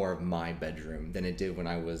felt like more of my bedroom than it did when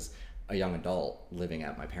I was a young adult living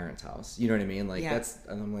at my parents' house. You know what I mean? Like and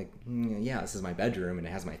I'm like, yeah, this is my bedroom and it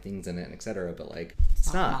has my things in it and etc. But like,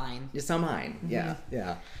 it's not mine. It's not mine. Yeah.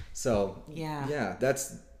 Yeah. So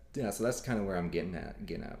so that's kind of where I'm getting at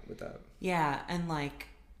with that. Yeah. And like,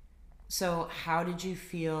 so how did you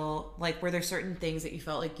feel? Like, were there certain things that you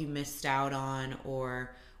felt like you missed out on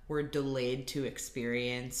or were delayed to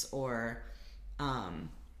experience, or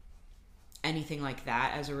anything like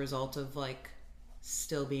that as a result of like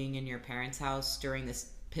still being in your parents' house during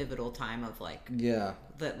this pivotal time of like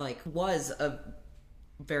that like was a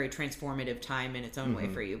very transformative time in its own way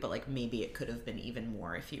for you, but like maybe it could have been even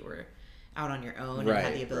more if you were out on your own and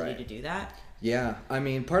had the ability to do that? Yeah, I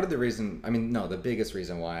mean, part of the reason, the biggest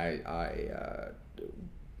reason why I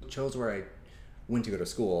chose where I went to go to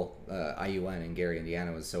school, IUN in Gary,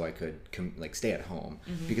 Indiana, was so I could stay at home,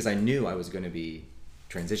 because I knew I was going to be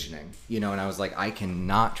transitioning, you know, and I was like, I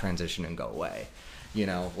cannot transition and go away, you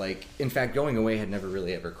know, like, in fact, going away had never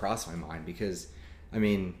really ever crossed my mind, because, I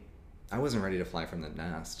mean, I wasn't ready to fly from the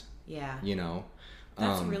nest. Yeah. You know?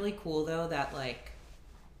 That's really cool, though, that, like,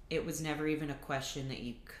 it was never even a question that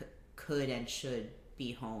you could and should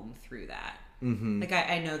be home through that. Like,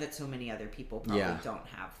 I know that so many other people probably don't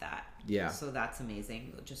have that. Yeah. So that's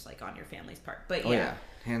amazing, just, like, on your family's part. But,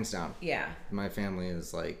 hands down. Yeah. My family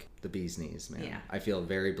is, like, the bee's knees, man. Yeah. I feel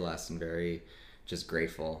very blessed and very just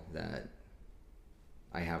grateful that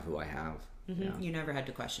I have who I have. Yeah. You never had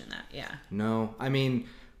to question that. Yeah. No. I mean,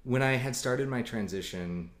 when I had started my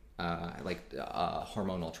transition,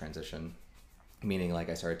 hormonal transition, meaning like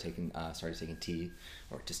I started taking T,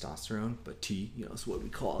 or testosterone, but T, you know, is what we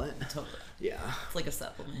call it. Totally. Yeah. It's like a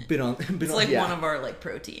supplement. It's like one of our like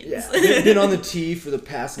proteins. Yeah. Been on the T for the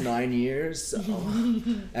past 9 years. So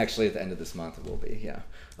actually, at the end of this month, it will be. Yeah.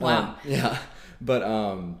 Wow. Yeah. But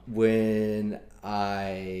when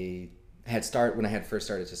I had first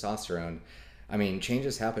started testosterone, I mean,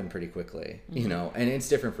 changes happen pretty quickly, you know, and it's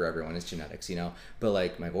different for everyone. It's genetics, you know, but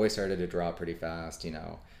like my voice started to drop pretty fast, you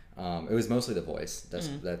know. It was mostly the voice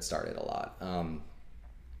that started a lot.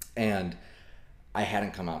 And I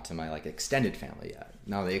hadn't come out to my like extended family yet.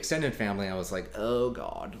 Now the extended family, I was like, oh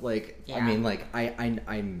God, like, I mean, like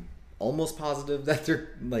I'm almost positive that they're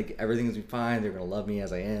like, everything's gonna be fine. They're going to love me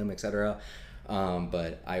as I am, etc.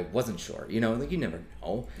 But I wasn't sure, you know, like you never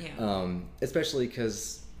know. Yeah. Especially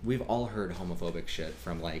because we've all heard homophobic shit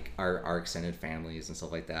from like our extended families and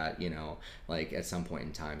stuff like that, you know, like at some point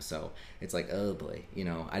in time. So it's like, oh boy, you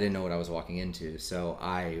know, I didn't know what I was walking into. So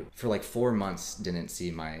I, for like 4 months, didn't see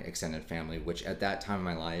my extended family, which at that time in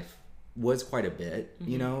my life was quite a bit,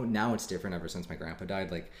 you know. Now it's different ever since my grandpa died.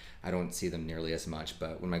 Like I don't see them nearly as much,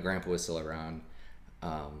 but when my grandpa was still around,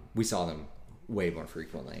 we saw them way more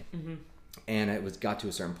frequently. And it got to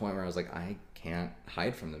a certain point where I was like, I can't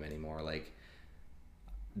hide from them anymore. Like,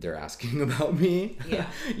 they're asking about me. Yeah.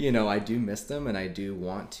 You know, I do miss them and I do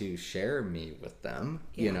want to share me with them,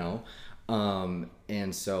 you know.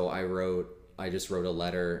 And so I just wrote a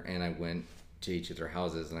letter and I went to each of their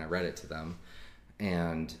houses and I read it to them,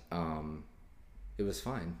 and it was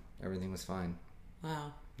fine. Everything was fine.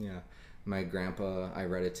 Wow. Yeah. My grandpa, I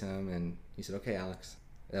read it to him and he said, "Okay, Alex."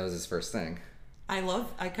 That was his first thing.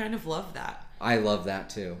 I kind of love that. I love that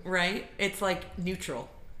too. Right? It's like neutral,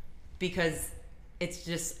 because it's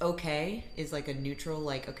just okay is like a neutral,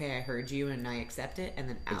 like, okay, I heard you and I accept it, and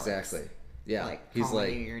then Alex. Exactly. Yeah. like He's calling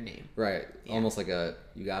like, you your name. right. Yeah. Almost like a,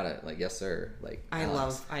 you got it. Like, yes, sir. Like,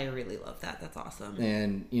 Alex. I really love that. That's awesome.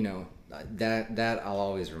 And, you know, that I'll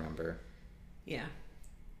always remember. Yeah.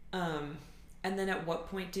 And then at what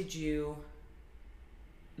point did you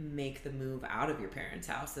make the move out of your parents'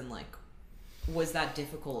 house? And like, was that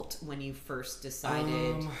difficult when you first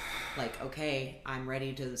decided, like, okay, I'm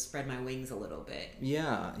ready to spread my wings a little bit?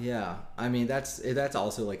 Yeah. I mean, that's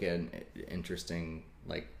also like an interesting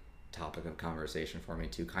like topic of conversation for me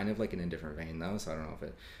too. Kind of like in a different vein though, so I don't know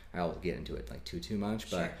if I'll get into it like too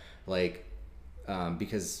much, but sure. like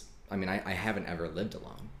because I mean I haven't ever lived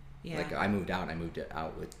alone. Yeah. Like I moved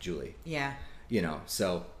out with Julie. Yeah. You know,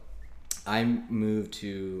 so I moved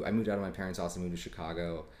out of my parents' house and moved to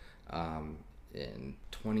Chicago in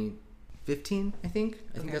 2015, I think.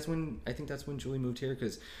 I think that's when Julie moved here,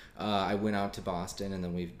 because I went out to Boston and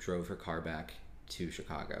then we drove her car back to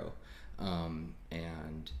Chicago,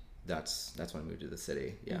 and that's when I moved to the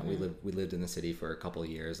city. Yeah, we lived in the city for a couple of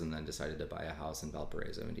years and then decided to buy a house in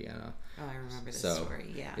Valparaiso, Indiana. Oh, I remember this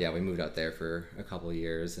story. Yeah, we moved out there for a couple of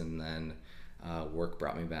years, and then work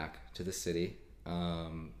brought me back to the city,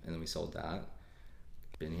 and then we sold that.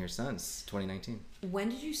 Been here since 2019. When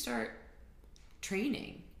did you start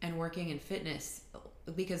training and working in fitness?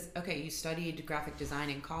 Because, okay, you studied graphic design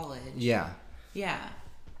in college. Yeah. Yeah.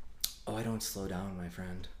 Oh, I don't slow down, my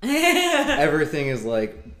friend. Everything is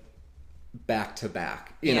like back to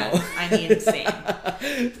back, you know? I mean, same.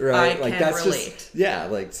 Right? I like can that's relate. just, yeah,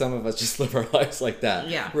 like some of us just live our lives like that.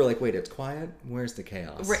 Yeah. We're like, wait, it's quiet? Where's the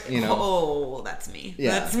chaos? Right. You know? Oh, that's me.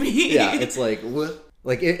 Yeah. That's me. Yeah, it's like, what?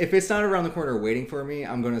 Like, if it's not around the corner waiting for me,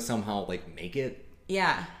 I'm going to somehow, like, make it.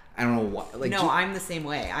 Yeah. I don't know why. Like, no, I'm the same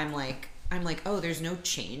way. I'm like, oh, there's no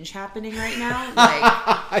change happening right now.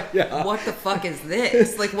 Like, yeah. What the fuck is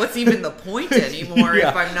this? Like, what's even the point anymore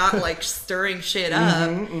if I'm not like stirring shit up?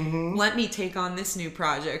 Let me take on this new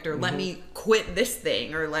project, or let me quit this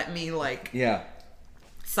thing, or let me like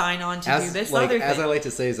sign on to do this other thing. As I like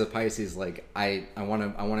to say as a Pisces, like I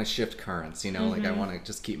want to shift currents, you know, like I want to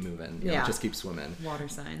just keep moving, you know, just keep swimming. Water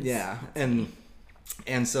signs. Yeah. And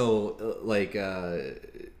so like I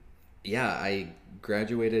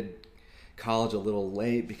graduated college a little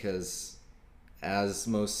late because, as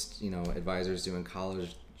most, you know, advisors do in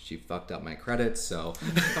college, she fucked up my credits, so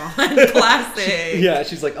classic. Yeah,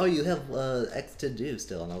 she's like, oh, you have X to do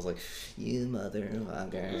still, and I was like, you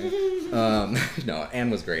motherfucker. No, Anne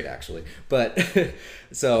was great actually, but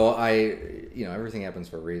so I, you know, everything happens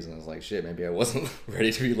for a reason. I was like, shit, maybe I wasn't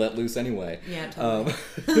ready to be let loose anyway. Yeah, totally.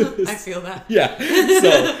 I feel that. Yeah,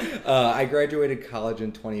 so I graduated college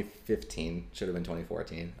in 2015. Should have been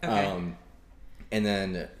 2014. Okay. And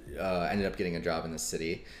then ended up getting a job in the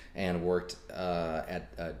city and worked at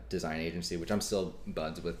a design agency, which I'm still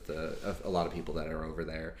buds with a lot of people that are over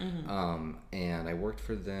there. And I worked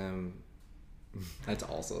for them. That's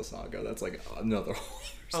also a saga. That's like another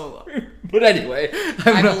whole But anyway.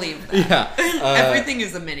 I believe that. Yeah. Everything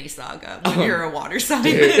is a mini saga when you're a water sign.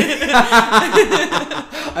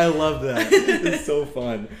 I love that. It's so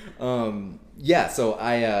fun. Yeah, so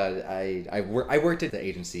I worked at the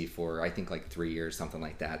agency for I think like 3 years, something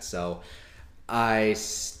like that. So I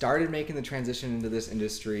started making the transition into this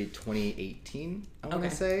industry 2018, I want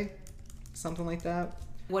to say, something like that.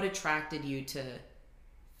 What attracted you to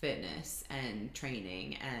fitness and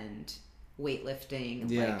training and weightlifting?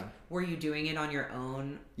 Yeah. Like, were you doing it on your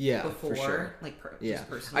own For before? sure. Like, just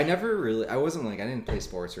personally? I didn't play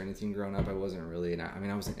sports or anything growing up. I wasn't really,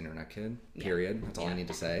 I was an internet kid, period. That's all I need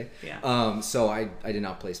to say. Yeah. So I did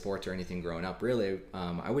not play sports or anything growing up, really.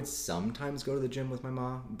 I would sometimes go to the gym with my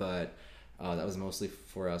mom, but that was mostly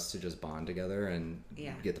for us to just bond together and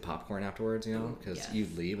get the popcorn afterwards, you know, because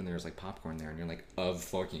you'd leave and there was like popcorn there and you're like, of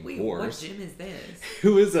fucking course. What gym is this? It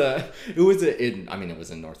was in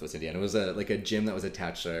Northwest Indiana. It was a gym that was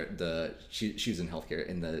attached to she was in healthcare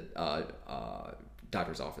in the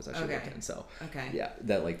doctor's office that she worked in. So yeah,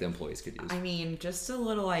 that like the employees could use. I mean, just a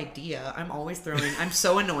little idea. I'm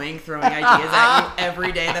so annoying throwing ideas at you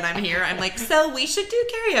every day that I'm here. I'm like, so we should do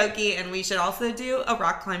karaoke and we should also do a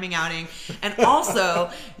rock climbing outing. And also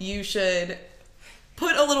you should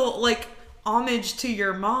put a little like homage to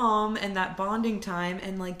your mom and that bonding time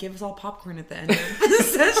and like give us all popcorn at the end of the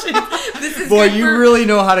session. This is Boy, you really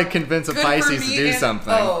know how to convince a Pisces to do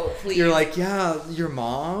something. Oh, please. You're like, yeah, your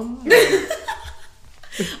mom?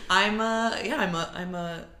 I'm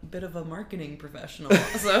a bit of a marketing professional,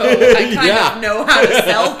 so I kind of know how to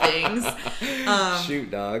sell things.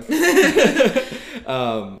 Shoot, dog.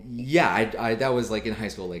 Yeah, I that was like in high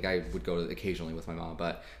school. Like I would go to occasionally with my mom,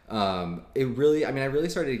 but it really, I mean, I really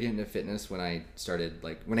started to get into fitness when I started,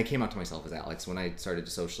 like when I came out to myself as Alex, when I started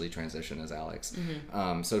to socially transition as Alex.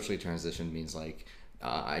 Socially transition means like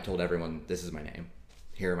I told everyone, this is my name,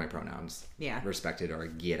 here are my pronouns, respect it or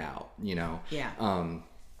get out, you know.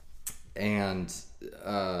 And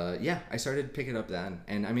yeah, I started picking it up then,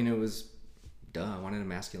 and I mean, it was I wanted a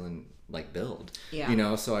masculine like build, you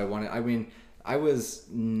know. So I was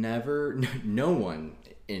never, no one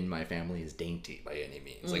in my family is dainty by any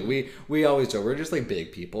means. Like we always joke, we're just like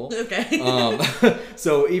big people. Okay.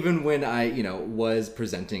 So even when I, you know, was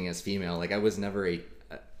presenting as female, like I was never a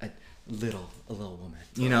little woman,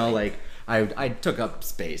 you know, like I took up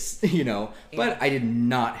space, you know, but I did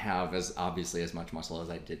not have as obviously as much muscle as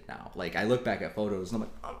I did now. Like I look back at photos and I'm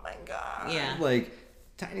like, oh my God, like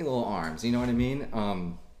tiny little arms, you know what I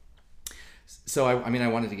mean? So I mean, I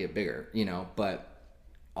wanted to get bigger, you know, but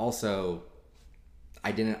also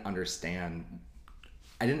I didn't understand,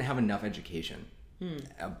 I didn't have enough education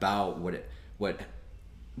about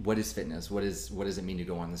what is fitness, what does it mean to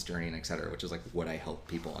go on this journey, and et cetera, which is like what I help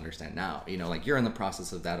people understand now. You know, like you're in the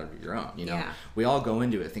process of that of your own, you know. We all go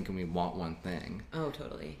into it thinking we want one thing. Oh,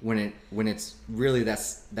 totally. When it's really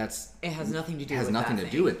that's it has nothing to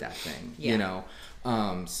do with that thing. You know.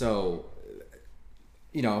 So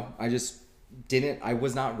you know, I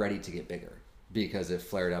was not ready to get bigger because it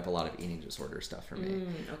flared up a lot of eating disorder stuff for me.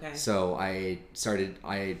 Okay. So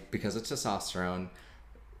because of testosterone,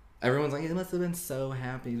 everyone's like, it must have been so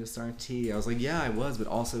happy to start T. I was like, yeah, I was, but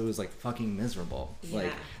also it was like fucking miserable.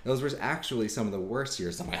 Like those were actually some of the worst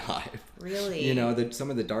years of my life. Really? You know,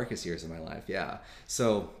 some of the darkest years of my life. Yeah.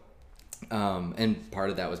 So, and part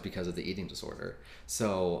of that was because of the eating disorder.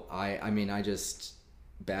 So I mean, I just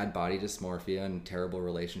bad body dysmorphia and terrible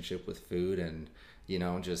relationship with food, and you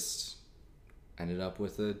know, just ended up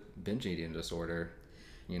with a binge eating disorder.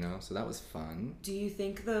 You know, so that was fun. Do you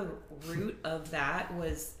think the root of that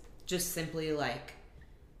was just simply like,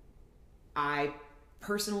 I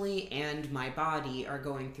personally and my body are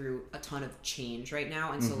going through a ton of change right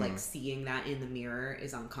now, and so like seeing that in the mirror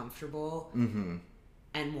is uncomfortable,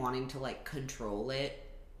 and wanting to like control it?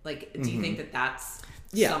 Like, do you think that that's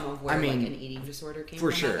some of where like an eating disorder came from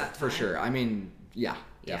at that time? For sure. I mean, yeah,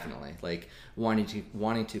 definitely. Like wanting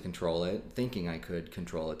to control it, thinking I could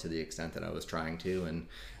control it to the extent that I was trying to, and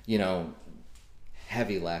you know,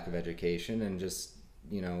 heavy lack of education, and just,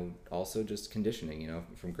 you know, also just conditioning, you know,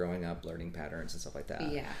 from growing up, learning patterns and stuff like that.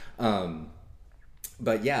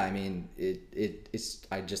 But yeah, I mean,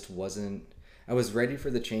 I just wasn't, I was ready for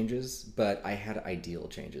the changes, but I had ideal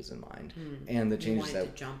changes in mind, and the changes to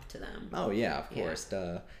jump to them. Oh yeah, of course.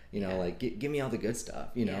 You know, like give me all the good stuff,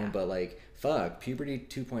 you know. But like, fuck, puberty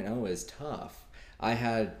 2.0 is tough. I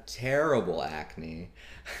had terrible acne,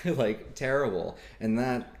 like terrible, and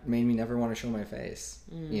that made me never want to show my face.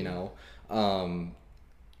 You know,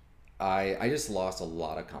 I just lost a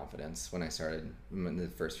lot of confidence when I started in the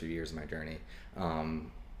first few years of my journey,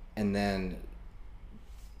 and then,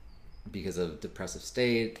 because of depressive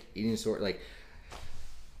state, eating disorder, like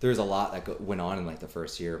there's a lot that went on in like the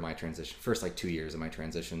first year of my transition, first like 2 years of my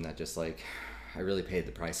transition, that just like I really paid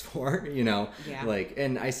the price for, you know. Like,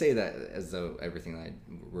 and I say that as though everything that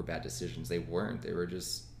were bad decisions. They weren't. They were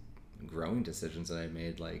just growing decisions that I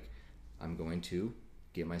made. Like, I'm going to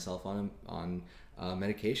get myself on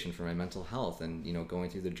medication for my mental health, and you know, going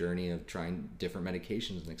through the journey of trying different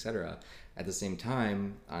medications and etc. At the same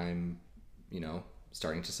time, I'm, you know,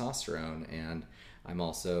 starting testosterone, and I'm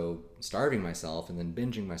also starving myself and then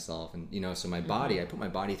binging myself, and you know, so my body, I put my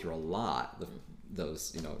body through a lot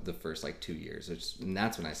those, you know, the first like 2 years, and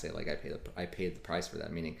that's when I say like I paid the price for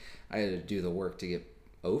that, meaning I had to do the work to get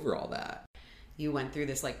over all that. You went through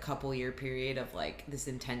this like couple year period of like this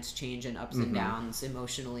intense change and ups and downs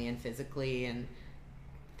emotionally and physically, and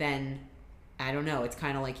then I don't know, it's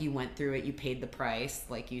kind of like you went through it, you paid the price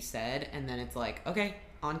like you said, and then it's like, okay,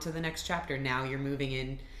 on to the next chapter. Now you're moving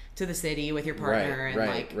in to the city with your partner,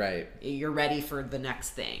 you're ready for the next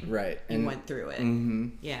thing. You went through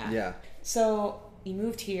it. Yeah. So you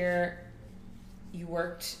moved here, you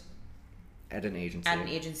worked at an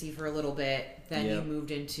agency for a little bit, then you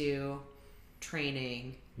moved into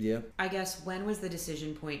training. I guess, when was the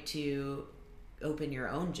decision point to open your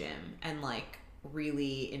own gym and like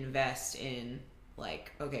really invest in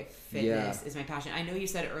like, okay, fitness is my passion? I know you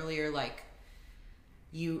said earlier like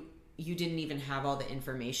you didn't even have all the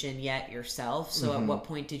information yet yourself. So at what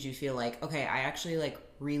point did you feel like, okay, I actually like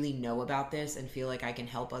really know about this and feel like I can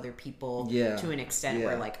help other people to an extent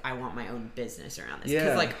where like I want my own business around this?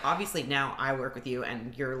 Because like obviously now I work with you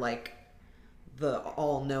and you're like the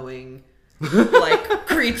all-knowing like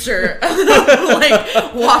creature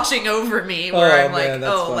like watching over me where I'm like, man,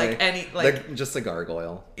 that's funny. like any like just a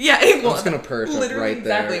gargoyle. yeah, I'm just gonna perch up literally right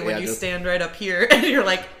exactly there. when Yeah, you just- stand right up here and you're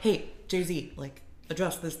like, hey, Jay-Z, like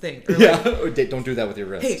adjust this thing. Or, Yeah, like, or don't do that with your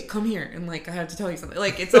wrist. hey, come here, and like I have to tell you something.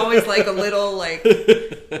 Like it's always like a little like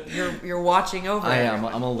you're watching over. I am.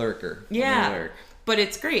 I'm a lurker. Yeah, I'm a lurk. but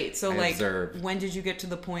it's great. So I like, observe. when did you get to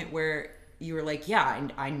the point where you were like, yeah,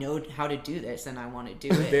 I know how to do this, and I want to do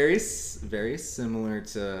it? Very similar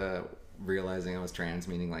to realizing I was trans,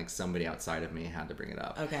 meaning like somebody outside of me had to bring it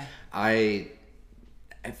up. Okay.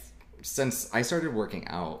 Since I started working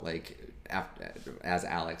out, like as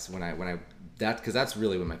Alex, when I because that's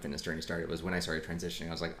really when my fitness journey started, was when I started transitioning.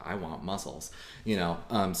 I was like, I want muscles, you know.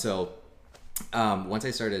 Once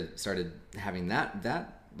I started having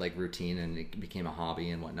that like routine, and it became a hobby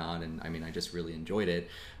and whatnot, and I mean, I just really enjoyed it.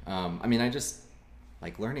 I just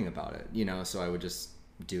like learning about it, you know. So I would just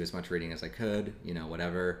do as much reading as I could, you know,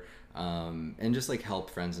 whatever, and just like help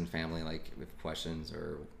friends and family like with questions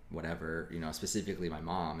or whatever, you know, specifically my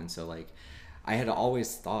mom. And so like I had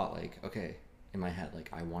always thought like, okay, in my head, like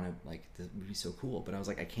I want to, like, this would be so cool, but I was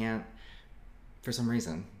like, I can't, for some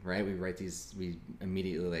reason, right? We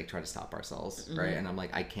immediately like try to stop ourselves, right? And I'm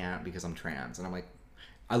like, I can't because I'm trans. And I'm like,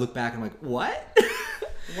 I look back and I'm like, what?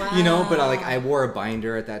 Wow. You know, but I wore a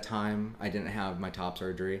binder at that time. I didn't have my top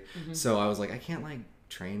surgery. So I was like, I can't like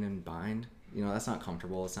train and bind. You know, that's not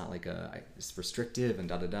comfortable. It's not like it's restrictive and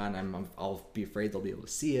da-da-da. And I'll be afraid they'll be able to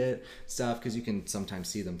see it, stuff, because you can sometimes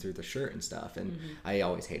see them through the shirt and stuff. And I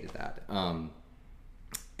always hated that.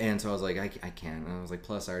 And so I was like, I can't. And I was like,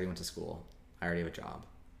 plus I already went to school. I already have a job.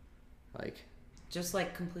 Like, just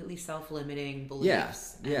like completely self-limiting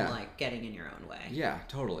beliefs and like getting in your own way. Yeah,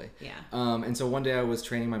 totally. Yeah. And so one day I was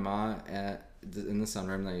training my ma in the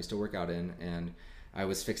sunroom that I used to work out in, and I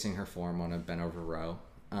was fixing her form on a bent over row.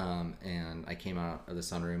 And I came out of the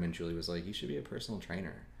sunroom and Julie was like, you should be a personal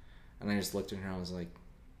trainer. And I just looked at her and I was like,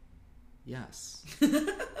 yes.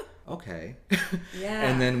 Okay. Yeah.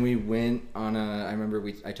 And then we went on I remember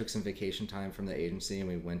I took some vacation time from the agency and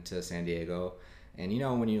we went to San Diego. And you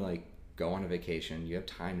know, when you like go on a vacation, you have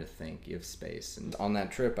time to think, you have space. And on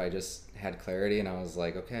that trip, I just had clarity and I was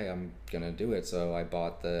like, okay, I'm going to do it. So I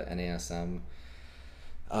bought the NASM,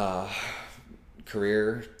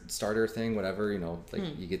 career starter thing, whatever, you know, like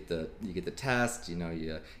you get the test, you know,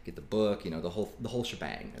 you get the book, you know, the whole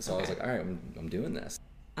shebang. So I was like, all right, I'm doing this.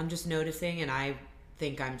 I'm just noticing, and I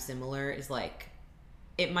think I'm similar, is like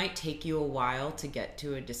it might take you a while to get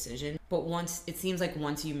to a decision, but once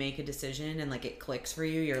you make a decision and like it clicks for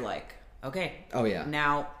you, you're like, okay, oh yeah,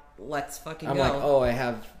 now let's fucking I'm go. like, oh, I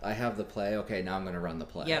have the play. Okay, now I'm gonna run the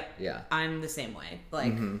play. Yep. Yeah. I'm the same way.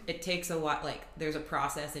 Like it takes a lot. Like there's a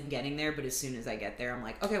process in getting there, but as soon as I get there, I'm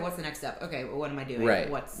like, okay, what's the next step? Okay, well, what am I doing?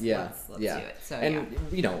 Right. Let's do it. So and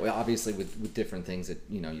you know, obviously with different things that,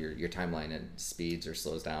 you know, your timeline and speeds or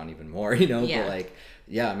slows down even more. You know, but like,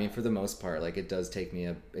 yeah, I mean, for the most part, like it does take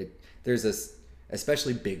me there's this.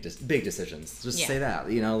 Especially big decisions. Just say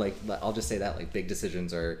that, you know, like I'll just say that, like big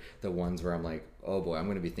decisions are the ones where I'm like, oh boy, I'm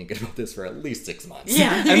going to be thinking about this for at least 6 months.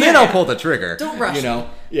 Yeah. And then I'll pull the trigger. Don't rush. You know?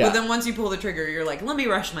 Yeah. But then once you pull the trigger, you're like, let me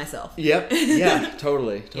rush myself. Yep. Yeah,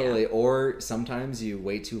 totally. Yeah. Or sometimes you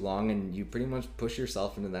wait too long and you pretty much push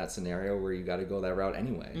yourself into that scenario where you got to go that route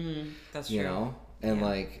anyway. That's true. You know? And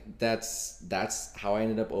like, that's how I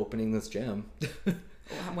ended up opening this gym.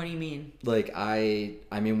 What do you mean? Like I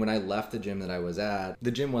mean, when I left the gym that I was at,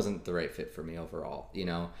 the gym wasn't the right fit for me overall, you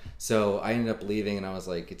know? So I ended up leaving and I was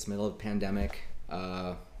like, it's middle of the pandemic.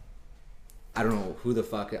 I don't know who the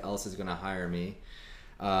fuck else is going to hire me.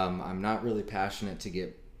 I'm not really passionate to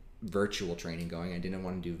get virtual training going. I didn't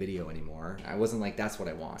want to do video anymore. I wasn't like, that's what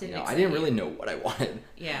I want. You know, I didn't really know what I wanted.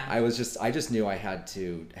 Yeah. I just knew I had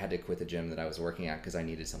to quit the gym that I was working at because I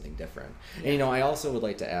needed something different. Yeah. And, you know, I also would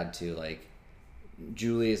like to add to, like,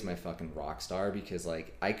 Julie is my fucking rock star because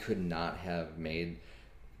like I could not have made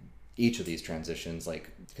each of these transitions,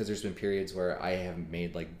 like, because there's been periods where I have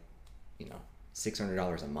made like, you know,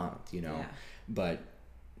 $600 a month, you know, but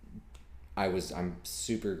I'm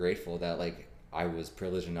super grateful that like I was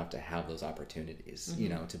privileged enough to have those opportunities, you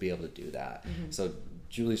know, to be able to do that. So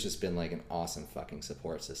Julie's just been like an awesome fucking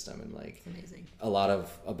support system and like amazing. A lot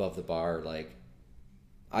of above the bar. Like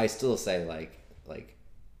I still say like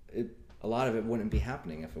it, a lot of it wouldn't be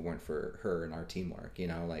happening if it weren't for her and our teamwork, you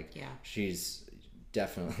know, like she's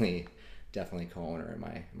definitely co-owner in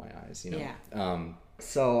my eyes, you know? Yeah.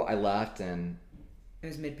 So I left and it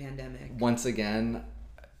was mid-pandemic. Once again,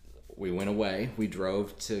 we went away. We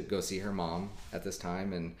drove to go see her mom at this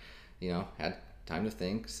time and, you know, had time to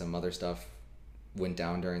think. Some other stuff went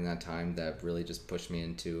down during that time that really just pushed me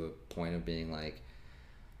into a point of being like,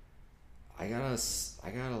 I gotta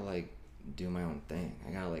like do my own thing.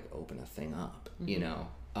 I gotta like open a thing up, you know?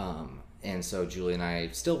 And so Julie and I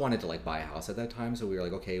still wanted to like buy a house at that time. So we were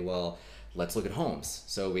like, okay, well, let's look at homes.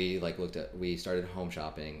 So we like we started home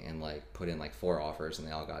shopping and like put in like 4 offers and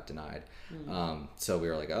they all got denied. So we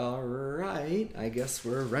were like, all right, I guess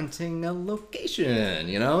we're renting a location,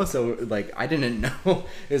 you know? So like, I didn't know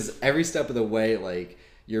is every step of the way, like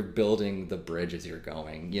you're building the bridge as you're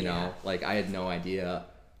going, you know, like I had no idea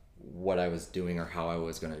what I was doing or how I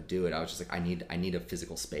was going to do it. I was just like, I need a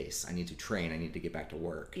physical space. I need to train. I need to get back to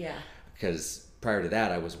work. Yeah. Because prior to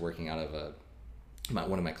that, I was working out of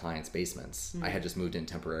one of my clients' basements. I had just moved in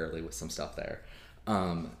temporarily with some stuff there.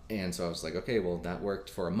 And so I was like, okay, well that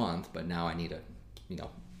worked for a month, but now I need a, you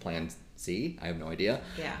know, plan C. I have no idea.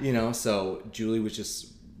 Yeah. You know, so Julie was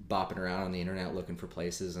just bopping around on the internet looking for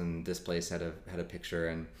places, and this place had a picture,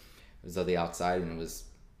 and it was of the outside, and it was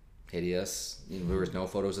hideous. You know, there was no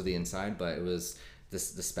photos of the inside, but it was the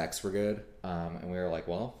specs were good. And we were like,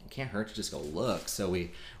 well, it can't hurt to just go look. So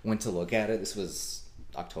we went to look at it. This was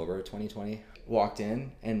October of 2020. Walked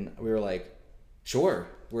in and we were like, sure,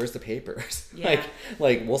 where's the papers? Yeah.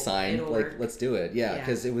 like we'll sign. It'll like work. let's do it. Yeah,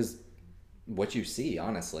 because it was what you see,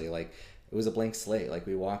 honestly. Like it was a blank slate. Like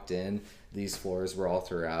we walked in, these floors were all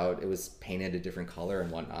throughout. It was painted a different color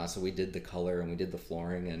and whatnot. So we did the color and we did the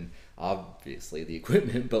flooring and obviously the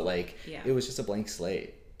equipment, but like it was just a blank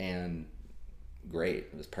slate and great.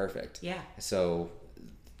 It was perfect. Yeah. So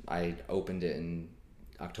I opened it in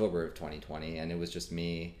October of 2020 and it was just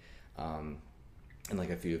me and like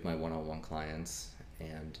a few of my one-on-one clients,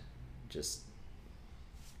 and just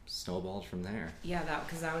snowballed from there. Yeah,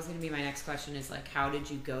 because that was going to be my next question is like, how did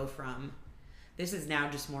you go from, this is now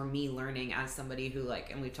just more me learning as somebody who like,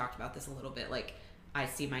 and we've talked about this a little bit, like I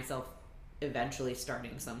see myself eventually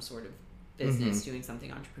starting some sort of business, doing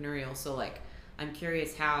something entrepreneurial. So like, I'm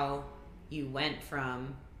curious how you went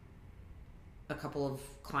from a couple of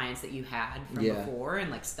clients that you had from before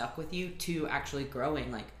and like stuck with you to actually growing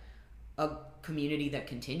like a community that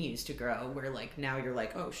continues to grow, where like now you're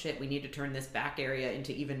like, oh shit, we need to turn this back area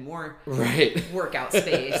into even more workout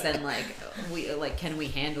space, and like we like, can we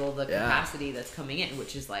handle the capacity that's coming in,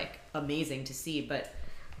 which is like amazing to see. But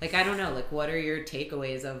like, I don't know, like what are your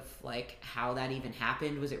takeaways of like how that even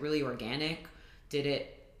happened? Was it really organic? Did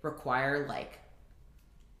it require like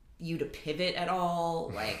you to pivot at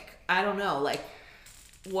all? Like I don't know, like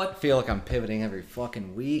what? I feel like I'm pivoting every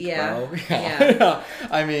fucking week, bro. Yeah.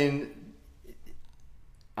 I mean,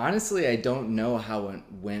 honestly, I don't know how it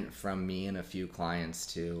went from me and a few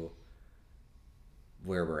clients to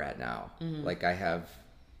where we're at now. Like I have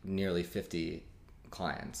nearly 50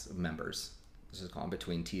 clients, members. This is called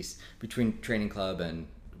between training club and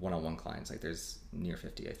one-on-one clients. Like there's near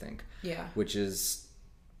 50, I think. Yeah. Which is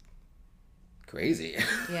crazy.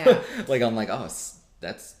 Yeah. Like I'm like, oh,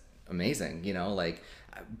 that's amazing, you know, like,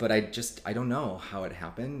 but I don't know how it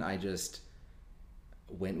happened. I just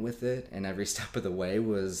went with it, and every step of the way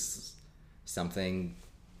was something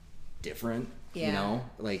different, you know,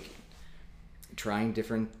 like trying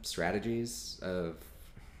different strategies of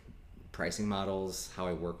pricing models, how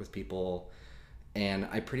I work with people. And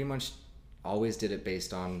I pretty much always did it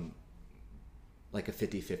based on like a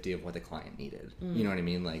 50-50 of what the client needed. You know what I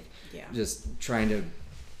mean? Like just trying to,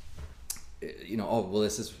 you know, oh, well,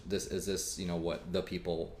 is this, you know, what the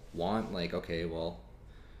people want? Like, okay, well,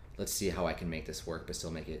 let's see how I can make this work, but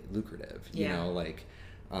still make it lucrative, you know, like,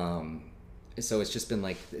 so it's just been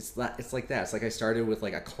like, it's like that. It's like I started with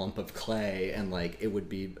like a clump of clay, and like, it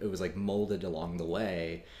was like molded along the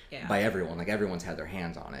way by everyone. Like everyone's had their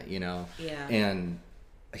hands on it, you know? Yeah. And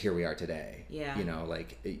here we are today. Yeah. You know,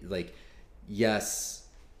 like, yes,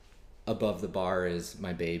 Above the Bar is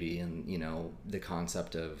my baby, and, you know, the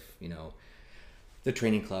concept of, you know, the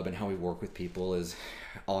training club and how we work with people is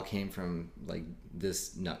all came from like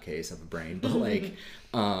this nutcase of a brain, but like,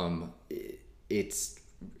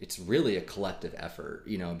 it's really a collective effort,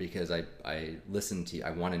 you know, because I listen to you.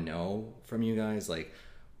 I want to know from you guys, like,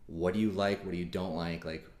 what do you like? What do you don't like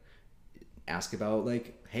ask about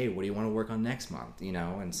like, hey, what do you want to work on next month, you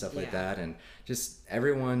know, and stuff like that. And just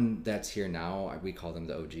everyone that's here now, we call them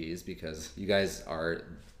the OGs, because you guys are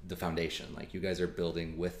the foundation. Like you guys are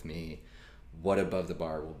building with me what Above the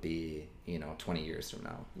Bar will be, you know, 20 years from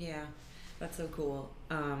now. Yeah, that's so cool.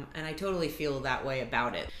 And I totally feel that way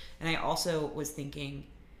about it. And I also was thinking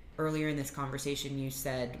earlier in this conversation, you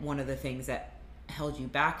said one of the things that held you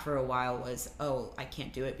back for a while was, oh, I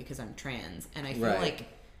can't do it because I'm trans. And I feel like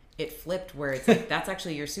it flipped, where it's like, that's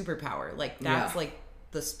actually your superpower. Like that's like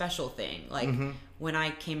the special thing. Like when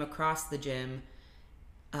I came across the gym,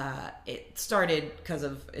 It started because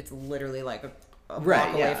of, it's literally like a Right,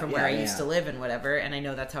 walk away yeah, from where yeah, I used yeah. to live and whatever. And I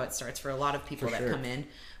know that's how it starts for a lot of people For that sure. come in.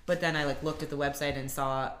 But then I like looked at the website and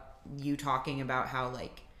saw you talking about how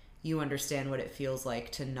like you understand what it feels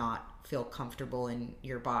like to not feel comfortable in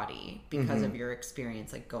your body because of your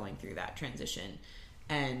experience like going through that transition.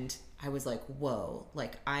 And I was like, whoa,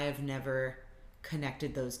 like I have never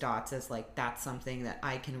connected those dots as like that's something that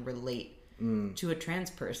I can relate to a trans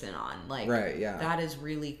person on. Like, Right, yeah. that is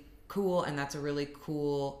really cool, and that's a really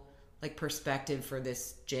cool like perspective for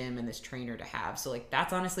this gym and this trainer to have. So like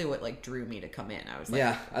that's honestly what like drew me to come in. I was like,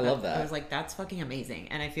 Yeah, I love that. I was like, that's fucking amazing.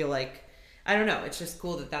 And I feel like, I don't know, it's just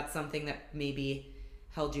cool that that's something that maybe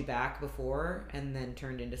held you back before and then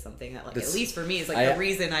turned into something that like at least for me is like the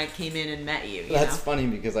reason I came in and met you. That's know? funny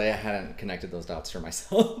because I hadn't connected those dots for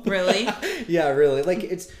myself. Really? Yeah, really. Like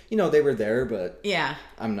it's, they were there, but Yeah.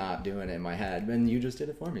 I'm not doing it in my head. And you just did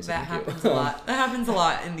it for me. So That thank happens you. a lot. That happens a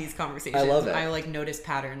lot in these conversations. I love it. I like notice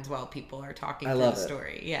patterns while people are talking I through love the it.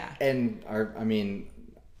 story. Yeah. And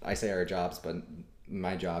I say our jobs, but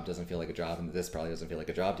my job doesn't feel like a job, and this probably doesn't feel like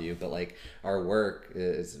a job to you, but like our work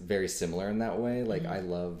is very similar in that way. Like I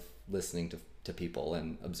love listening to people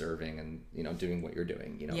and observing and doing what you're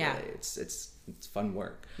doing. Yeah. Really. It's fun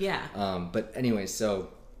work. Yeah. But anyway,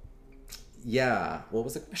 so yeah, what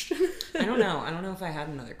was the question? I don't know if I had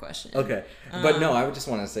another question. Okay. But no, I would just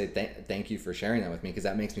want to say thank you for sharing that with me, because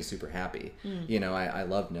that makes me super happy. I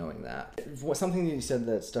love knowing that. Something that you said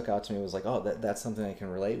that stuck out to me was like, oh, that's something I can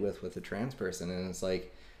relate with a trans person. And it's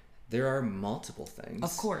like, there are multiple things.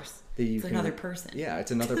 Of course. That you It's another person. Yeah, it's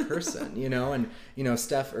another person, And,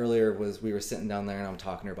 Steph earlier we were sitting down there and I'm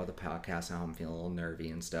talking to her about the podcast and how I'm feeling a little nervy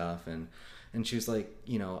and stuff. And she was like,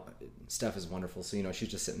 Steph is wonderful. So, she's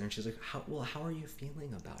just sitting there and she's like, how are you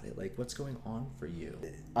feeling about it? Like, what's going on for you?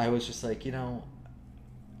 I was just like, I don't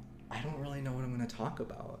really know what I'm going to talk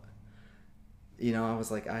about. I was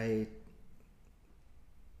like, I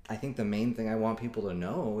think the main thing I want people to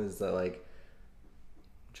know is that, like,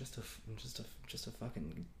 I'm just a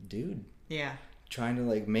fucking dude. Yeah. Trying to,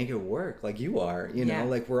 like, make it work like you are, Yeah.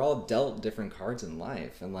 Like, we're all dealt different cards in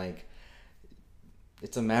life, and, like,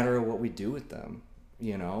 it's a matter of what we do with them,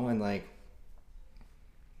 and like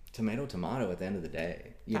tomato at the end of the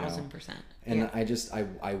day, 1,000%. And yeah.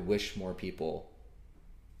 I wish more people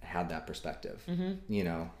had that perspective,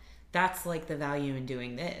 That's like the value in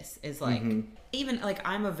doing this is like, even like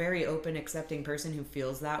I'm a very open, accepting person who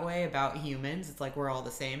feels that way about humans. It's like we're all the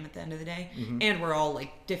same at the end of the day, and we're all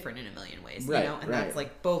like different in a million ways, Right, And that's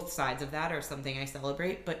like both sides of that are something I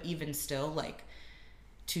celebrate. But even still, like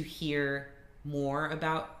to hear more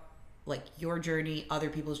about like your journey,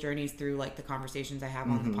 other people's journeys through like the conversations I have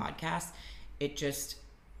on the podcast, it just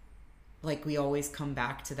like we always come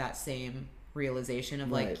back to that same realization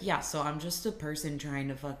of like, Right. yeah, so I'm just a person trying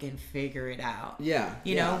to fucking figure it out. Yeah.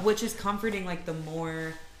 You know, which is comforting. Like the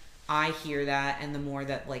more I hear that and the more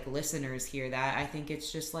that like listeners hear that, I think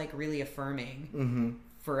it's just like really affirming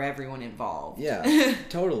for everyone involved. Yeah,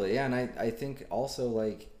 totally. Yeah. And I think also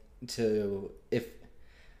like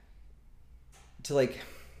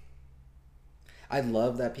I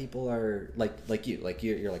love that people are like you, like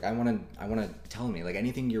you're like, I want to tell me like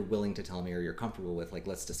anything you're willing to tell me or you're comfortable with, like,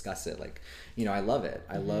 let's discuss it. Like, I love it.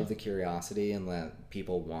 I love the curiosity and that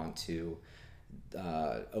people want to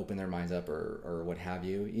open their minds up or what have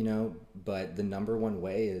you, but the number one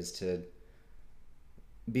way is to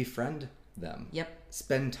befriend them. Yep.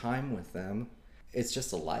 Spend time with them. It's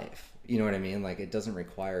just a life. You know what I mean? Like, it doesn't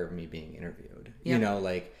require me being interviewed. Yep.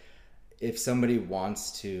 Like, if somebody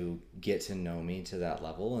wants to get to know me to that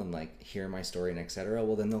level and like hear my story and etc.,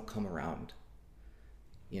 well, then they'll come around,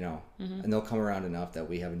 and they'll come around enough that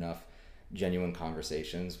we have enough genuine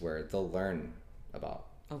conversations where they'll learn about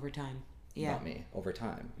Over time. Yeah. about me over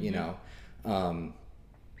time,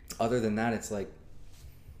 other than that, it's like,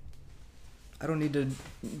 I don't need to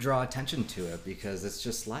draw attention to it because it's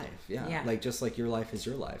just life. Yeah. Like, just like your life is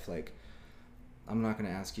your life. Like, I'm not going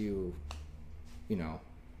to ask you,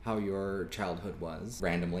 how your childhood was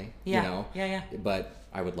randomly, Yeah. Yeah. but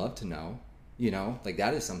I would love to know, like,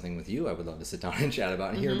 that is something with you I would love to sit down and chat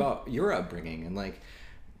about and hear about your upbringing and like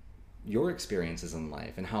your experiences in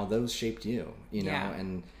life and how those shaped you, Yeah.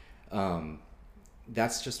 and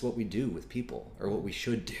that's just what we do with people, or what we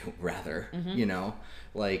should do rather,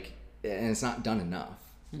 like, and it's not done enough.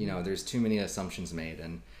 There's too many assumptions made,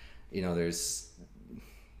 and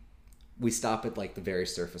we stop at like the very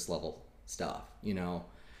surface level stuff,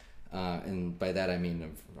 and by that I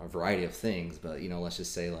mean a variety of things, but let's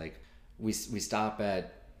just say like we stop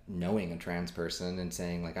at knowing a trans person and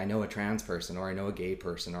saying like, I know a trans person, or I know a gay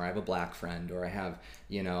person, or I have a black friend, or I have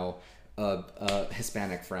a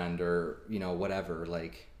Hispanic friend or, you know, whatever,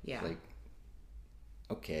 like, Yeah. like,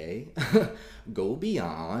 okay, go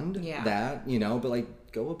beyond Yeah. that, you know, but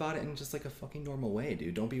like, go about it in just like a fucking normal way,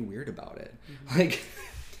 dude. Don't be weird about it. Like,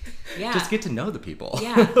 Yeah. just get to know the people.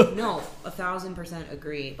 Yeah, no, 1,000%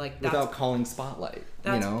 agree. Like, that's, Without calling spotlight,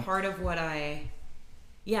 that's you know? part of what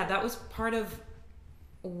that was part of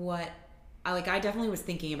what I definitely was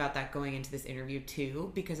thinking about that going into this interview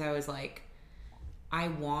too, because I was like, I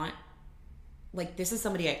want, like, this is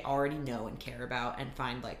somebody I already know and care about and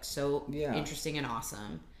find like so Yeah. interesting and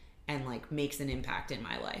awesome and like makes an impact in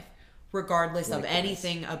my life, regardless of Likewise.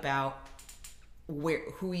 anything about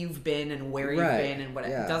who you've been and where you've Right. been and what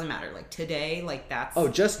Yeah. it doesn't matter. Like today, like that's Oh,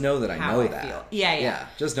 just know that I how know I that. feel. Yeah.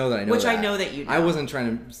 Just know that I know Which that. I know that you know. I wasn't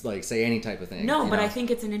trying to like say any type of thing. No, you but know? I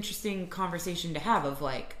think it's an interesting conversation to have of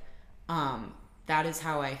like, that is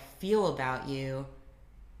how I feel about you.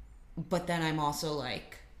 But then I'm also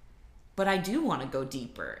like, but I do want to go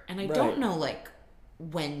deeper. And I Right. don't know like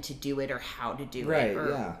when to do it or how to do Right, it or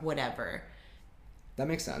yeah. whatever. that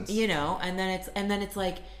makes sense. You know, and then it's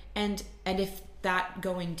like, and if that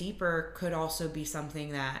going deeper could also be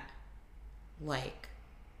something that like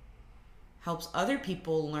helps other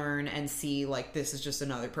people learn and see like this is just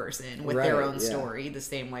another person with their Right, own yeah. story, the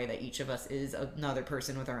same way that each of us is another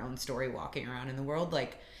person with our own story walking around in the world,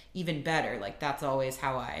 like even better. Like that's always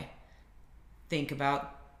how I think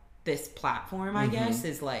about this platform, I guess,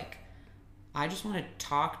 is like I just want to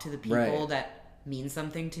talk to the people Right. that mean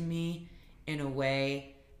something to me in a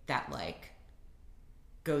way that like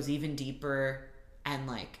goes even deeper and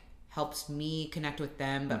like helps me connect with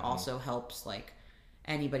them, but also helps like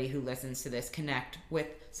anybody who listens to this connect with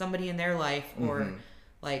somebody in their life or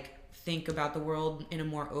like think about the world in a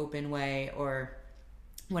more open way or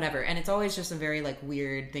whatever. And it's always just a very like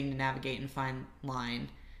weird thing to navigate and fine line.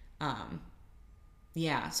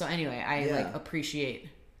 Yeah. So anyway, I Yeah. like appreciate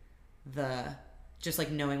the just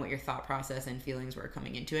like knowing what your thought process and feelings were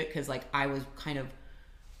coming into it, because like I was kind of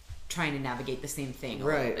trying to navigate the same thing a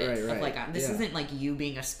Right, little bit. right, Of right. like this Yeah. isn't like you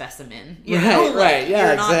being a specimen, you Right, know? Like, right, yeah,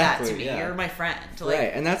 you're not that to exactly, me. yeah. You're my friend. Like,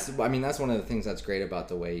 Right, and that's one of the things that's great about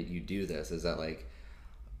the way you do this is that like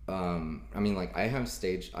I mean like I'm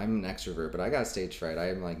an extrovert, but I got stage fright.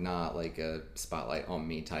 I'm like not like a spotlight on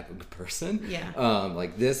me type of person. Yeah.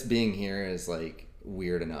 Like this being here is like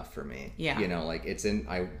weird enough for me. Yeah. You know, like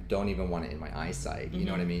I don't even want it in my eyesight, you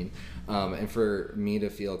know what I Mm-hmm. mean? And for me to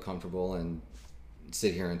feel comfortable and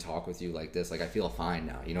sit here and talk with you like this, like I feel fine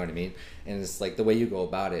now, you know what I mean? And it's like the way you go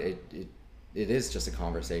about it, it is just a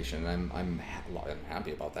conversation. I'm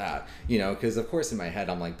happy about that, you know, because of course in my head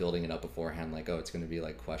I'm like building it up beforehand, like, oh, it's going to be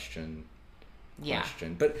like question.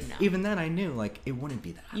 But No. even then I knew like it wouldn't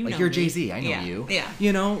be that. You Like know you're me. Jay-Z, I know Yeah. you. Yeah.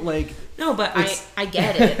 You know, like No, but It's- I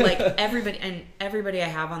get it. Like everybody I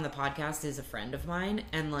have on the podcast is a friend of mine,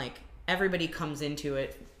 and like everybody comes into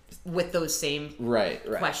it with those same right.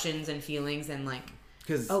 questions and feelings, and like,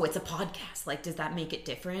 'Cause- oh, it's a podcast. Like, does that make it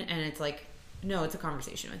different? And it's like, no, it's a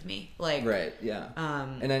conversation with me. Like, Right. Yeah.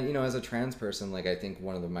 Um, and then, you know, as a trans person, like I think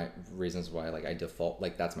one of my reasons why like I default,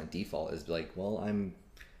 like that's my default, is like, well, I'm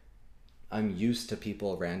used to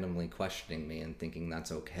people randomly questioning me and thinking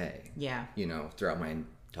that's okay. Yeah. You know, throughout my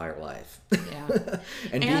entire life. Yeah.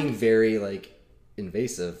 and being very like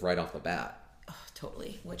invasive right off the bat. Oh,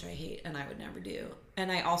 totally, which I hate and I would never do. And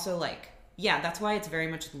I also like, yeah, that's why it's very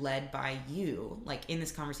much led by you. Like in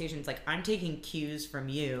this conversation, it's like I'm taking cues from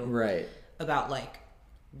you Right. about like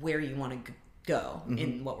where you want to go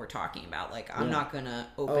in what we're talking about. Like I'm Yeah. not gonna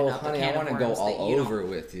open Oh, up honey, a can I want of to go worms that all you don't- over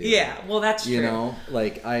with you. Yeah, well, that's true. You know,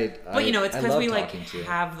 like But you know, it's I because love we like talking to you.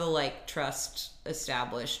 have the like trust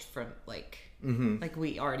established from like like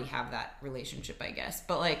we already have that relationship, I guess.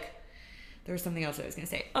 But like there was something else I was gonna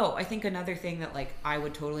say. Oh, I think another thing that like I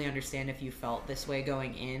would totally understand if you felt this way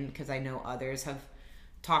going in, because I know others have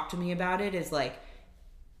talked to me about it, is like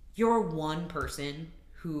you're one person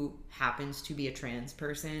who happens to be a trans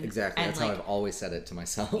person. Exactly. And That's like, how I've always said it to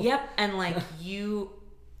myself. Yep, and like you,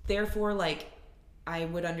 therefore, like I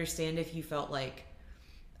would understand if you felt like,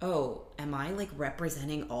 oh, am I like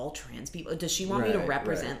representing all trans people? Does she want me to Right,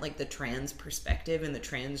 represent right. like the trans perspective and the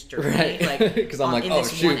trans journey, Right. like 'Cause I'm like, in oh,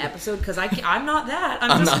 this shoot. one episode? Because I'm not that.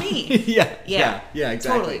 I'm just not- me. yeah, exactly.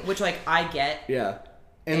 Totally. Which like I get, Yeah.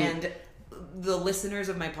 and the listeners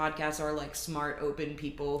of my podcast are like smart, open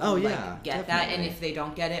people who Oh, yeah, like get that, and definitely. if they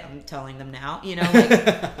don't get it, I'm telling them now. You know,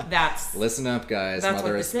 like that's Listen up, guys. that's Mother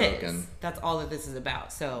what has this spoken. is. That's all that this is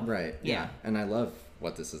about. So Right. yeah. And I love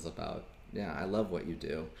what this is about. Yeah, I love what you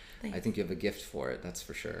do. Thanks. I think you have a gift for it. That's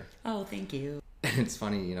for sure. Oh, thank you. And it's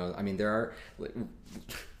funny, you know. I mean, there are.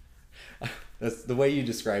 That's the way you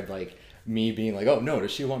described like me being like, oh no,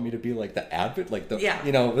 does she want me to be like the advocate, like the, Yeah.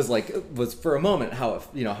 you know, it was for a moment how it,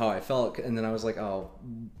 you know, how I felt, and then I was like, oh,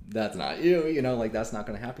 that's not you, you know, like that's not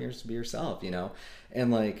going to happen. You're just be yourself, you know,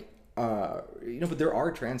 and like, you know, but there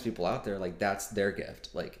are trans people out there, like that's their gift,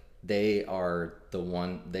 like they are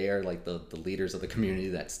like the leaders of the community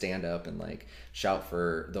that stand up and like shout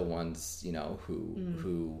for the ones, you know,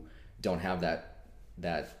 who don't have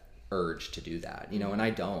that urge to do that, you know, and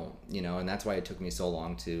I don't, you know, and that's why it took me so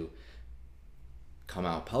long to come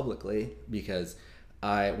out publicly, because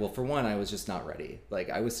for one, I was just not ready. Like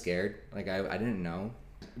I was scared, like I didn't know,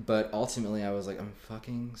 but ultimately I was like, I'm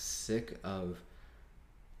fucking sick of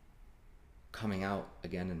coming out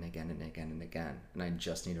again and again and again and again, and I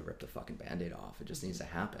just need to rip the fucking Band-Aid off. It just needs to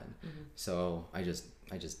happen. So I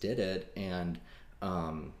just did it, and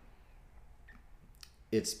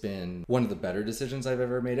it's been one of the better decisions I've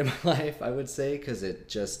ever made in my life, I would say, because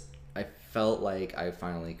I felt like I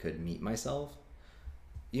finally could meet myself,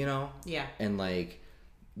 you know? Yeah. And like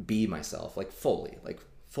be myself, like fully, like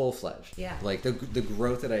full-fledged. Yeah. Like the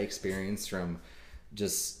growth that I experienced from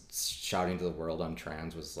just shouting to the world I'm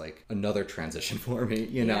trans was like another transition for me,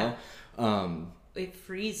 you know? It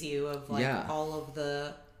frees you of like all of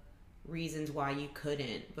the reasons why you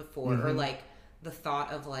couldn't before, or like the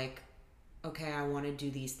thought of like, okay, I want to do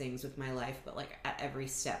these things with my life, but like at every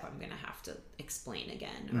step I'm gonna have to explain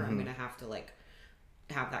again, or I'm gonna have to like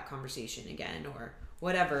have that conversation again, or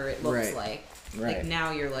whatever it looks like. Like now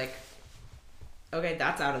you're like, okay,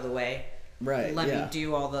 that's out of the way. Let me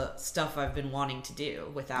do all the stuff I've been wanting to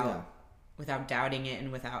do without doubting it,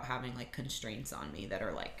 and without having like constraints on me that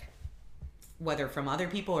are like, whether from other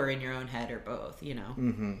people or in your own head or both, you know?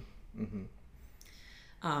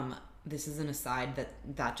 This is an aside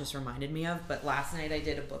that just reminded me of, but last night I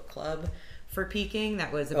did a book club for Peaking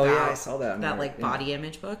that was about I saw that like body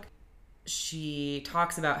image book. She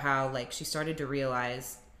talks about how like she started to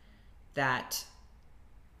realize that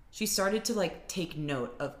she started to like take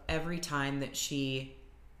note of every time that she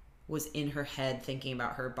was in her head thinking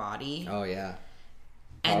about her body. Oh yeah.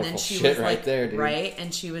 And Powerful then she shit was like, right there, dude. right?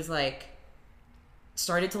 And she was like,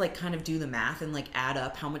 started to like kind of do the math and like add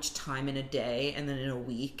up how much time in a day and then in a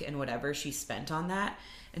week and whatever she spent on that.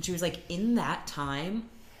 And she was like, in that time,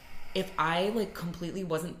 if I like completely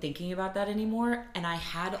wasn't thinking about that anymore, and I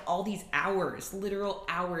had all these hours, literal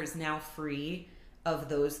hours now free of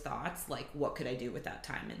those thoughts, like what could I do with that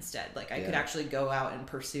time instead? Like I could actually go out and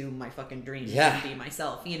pursue my fucking dreams and be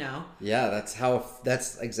myself, you know? Yeah,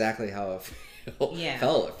 that's exactly how it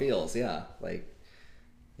feels. Yeah.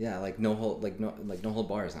 Like no hold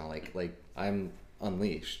bars now. Like I'm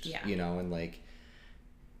unleashed, you know, and like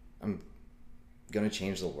I'm gonna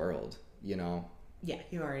change the world, you know? Yeah,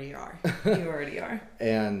 you already are. You already are.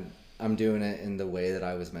 And I'm doing it in the way that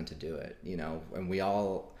I was meant to do it, you know? And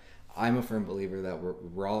I'm a firm believer that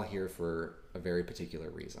we're all here for a very particular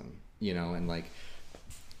reason, you know? And like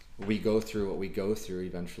we go through what we go through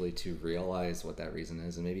eventually to realize what that reason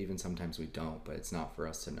is, and maybe even sometimes we don't, but it's not for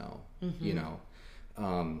us to know, you know?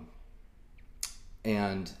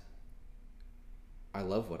 And I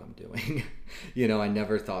love what I'm doing. You know, I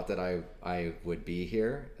never thought that I would be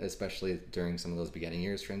here, especially during some of those beginning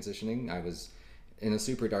years transitioning. I was in a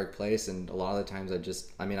super dark place, and a lot of the times I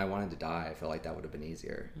wanted to die. I felt like that would have been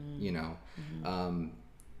easier, you know?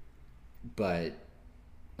 But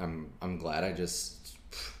I'm glad I just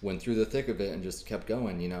went through the thick of it and just kept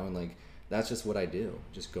going, you know? And like, that's just what I do.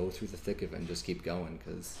 Just go through the thick of it and just keep going,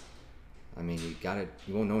 because I mean, you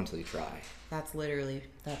won't know until you try. That's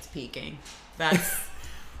Peaking.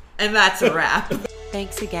 And that's a wrap.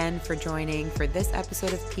 Thanks again for joining for this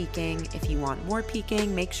episode of Peaking. If you want more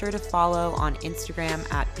Peaking, make sure to follow on Instagram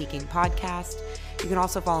at Peaking Podcast. You can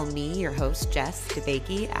also follow me, your host, Jess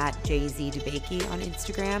DeBakey, at JZDeBakey on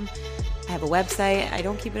Instagram. I have a website. I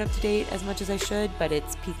don't keep it up to date as much as I should, but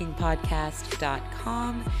it's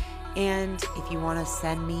peakingpodcast.com. And if you want to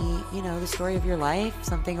send me, you know, the story of your life,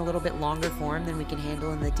 something a little bit longer form than we can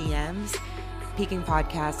handle in the DMs,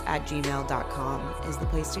 peakingpodcast@gmail.com is the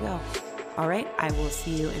place to go. All right, I will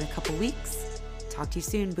see you in a couple weeks. Talk to you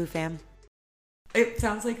soon, Boo Fam. It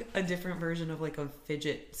sounds like a different version of like a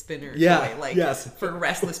fidget spinner toy. Like for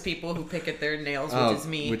restless people who pick at their nails,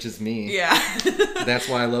 which is me. Yeah. That's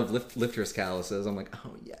why I love lifter's calluses. I'm like,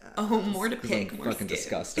 oh yeah. Oh, more to pick, more fucking skin.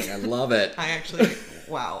 Disgusting. I love it. I actually,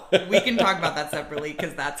 wow. We can talk about that separately,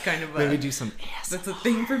 because that's kind of maybe do some ASMR. That's a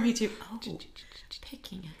thing for me too. Oh,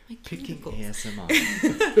 picking at my Picking cuticles.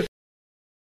 ASMR.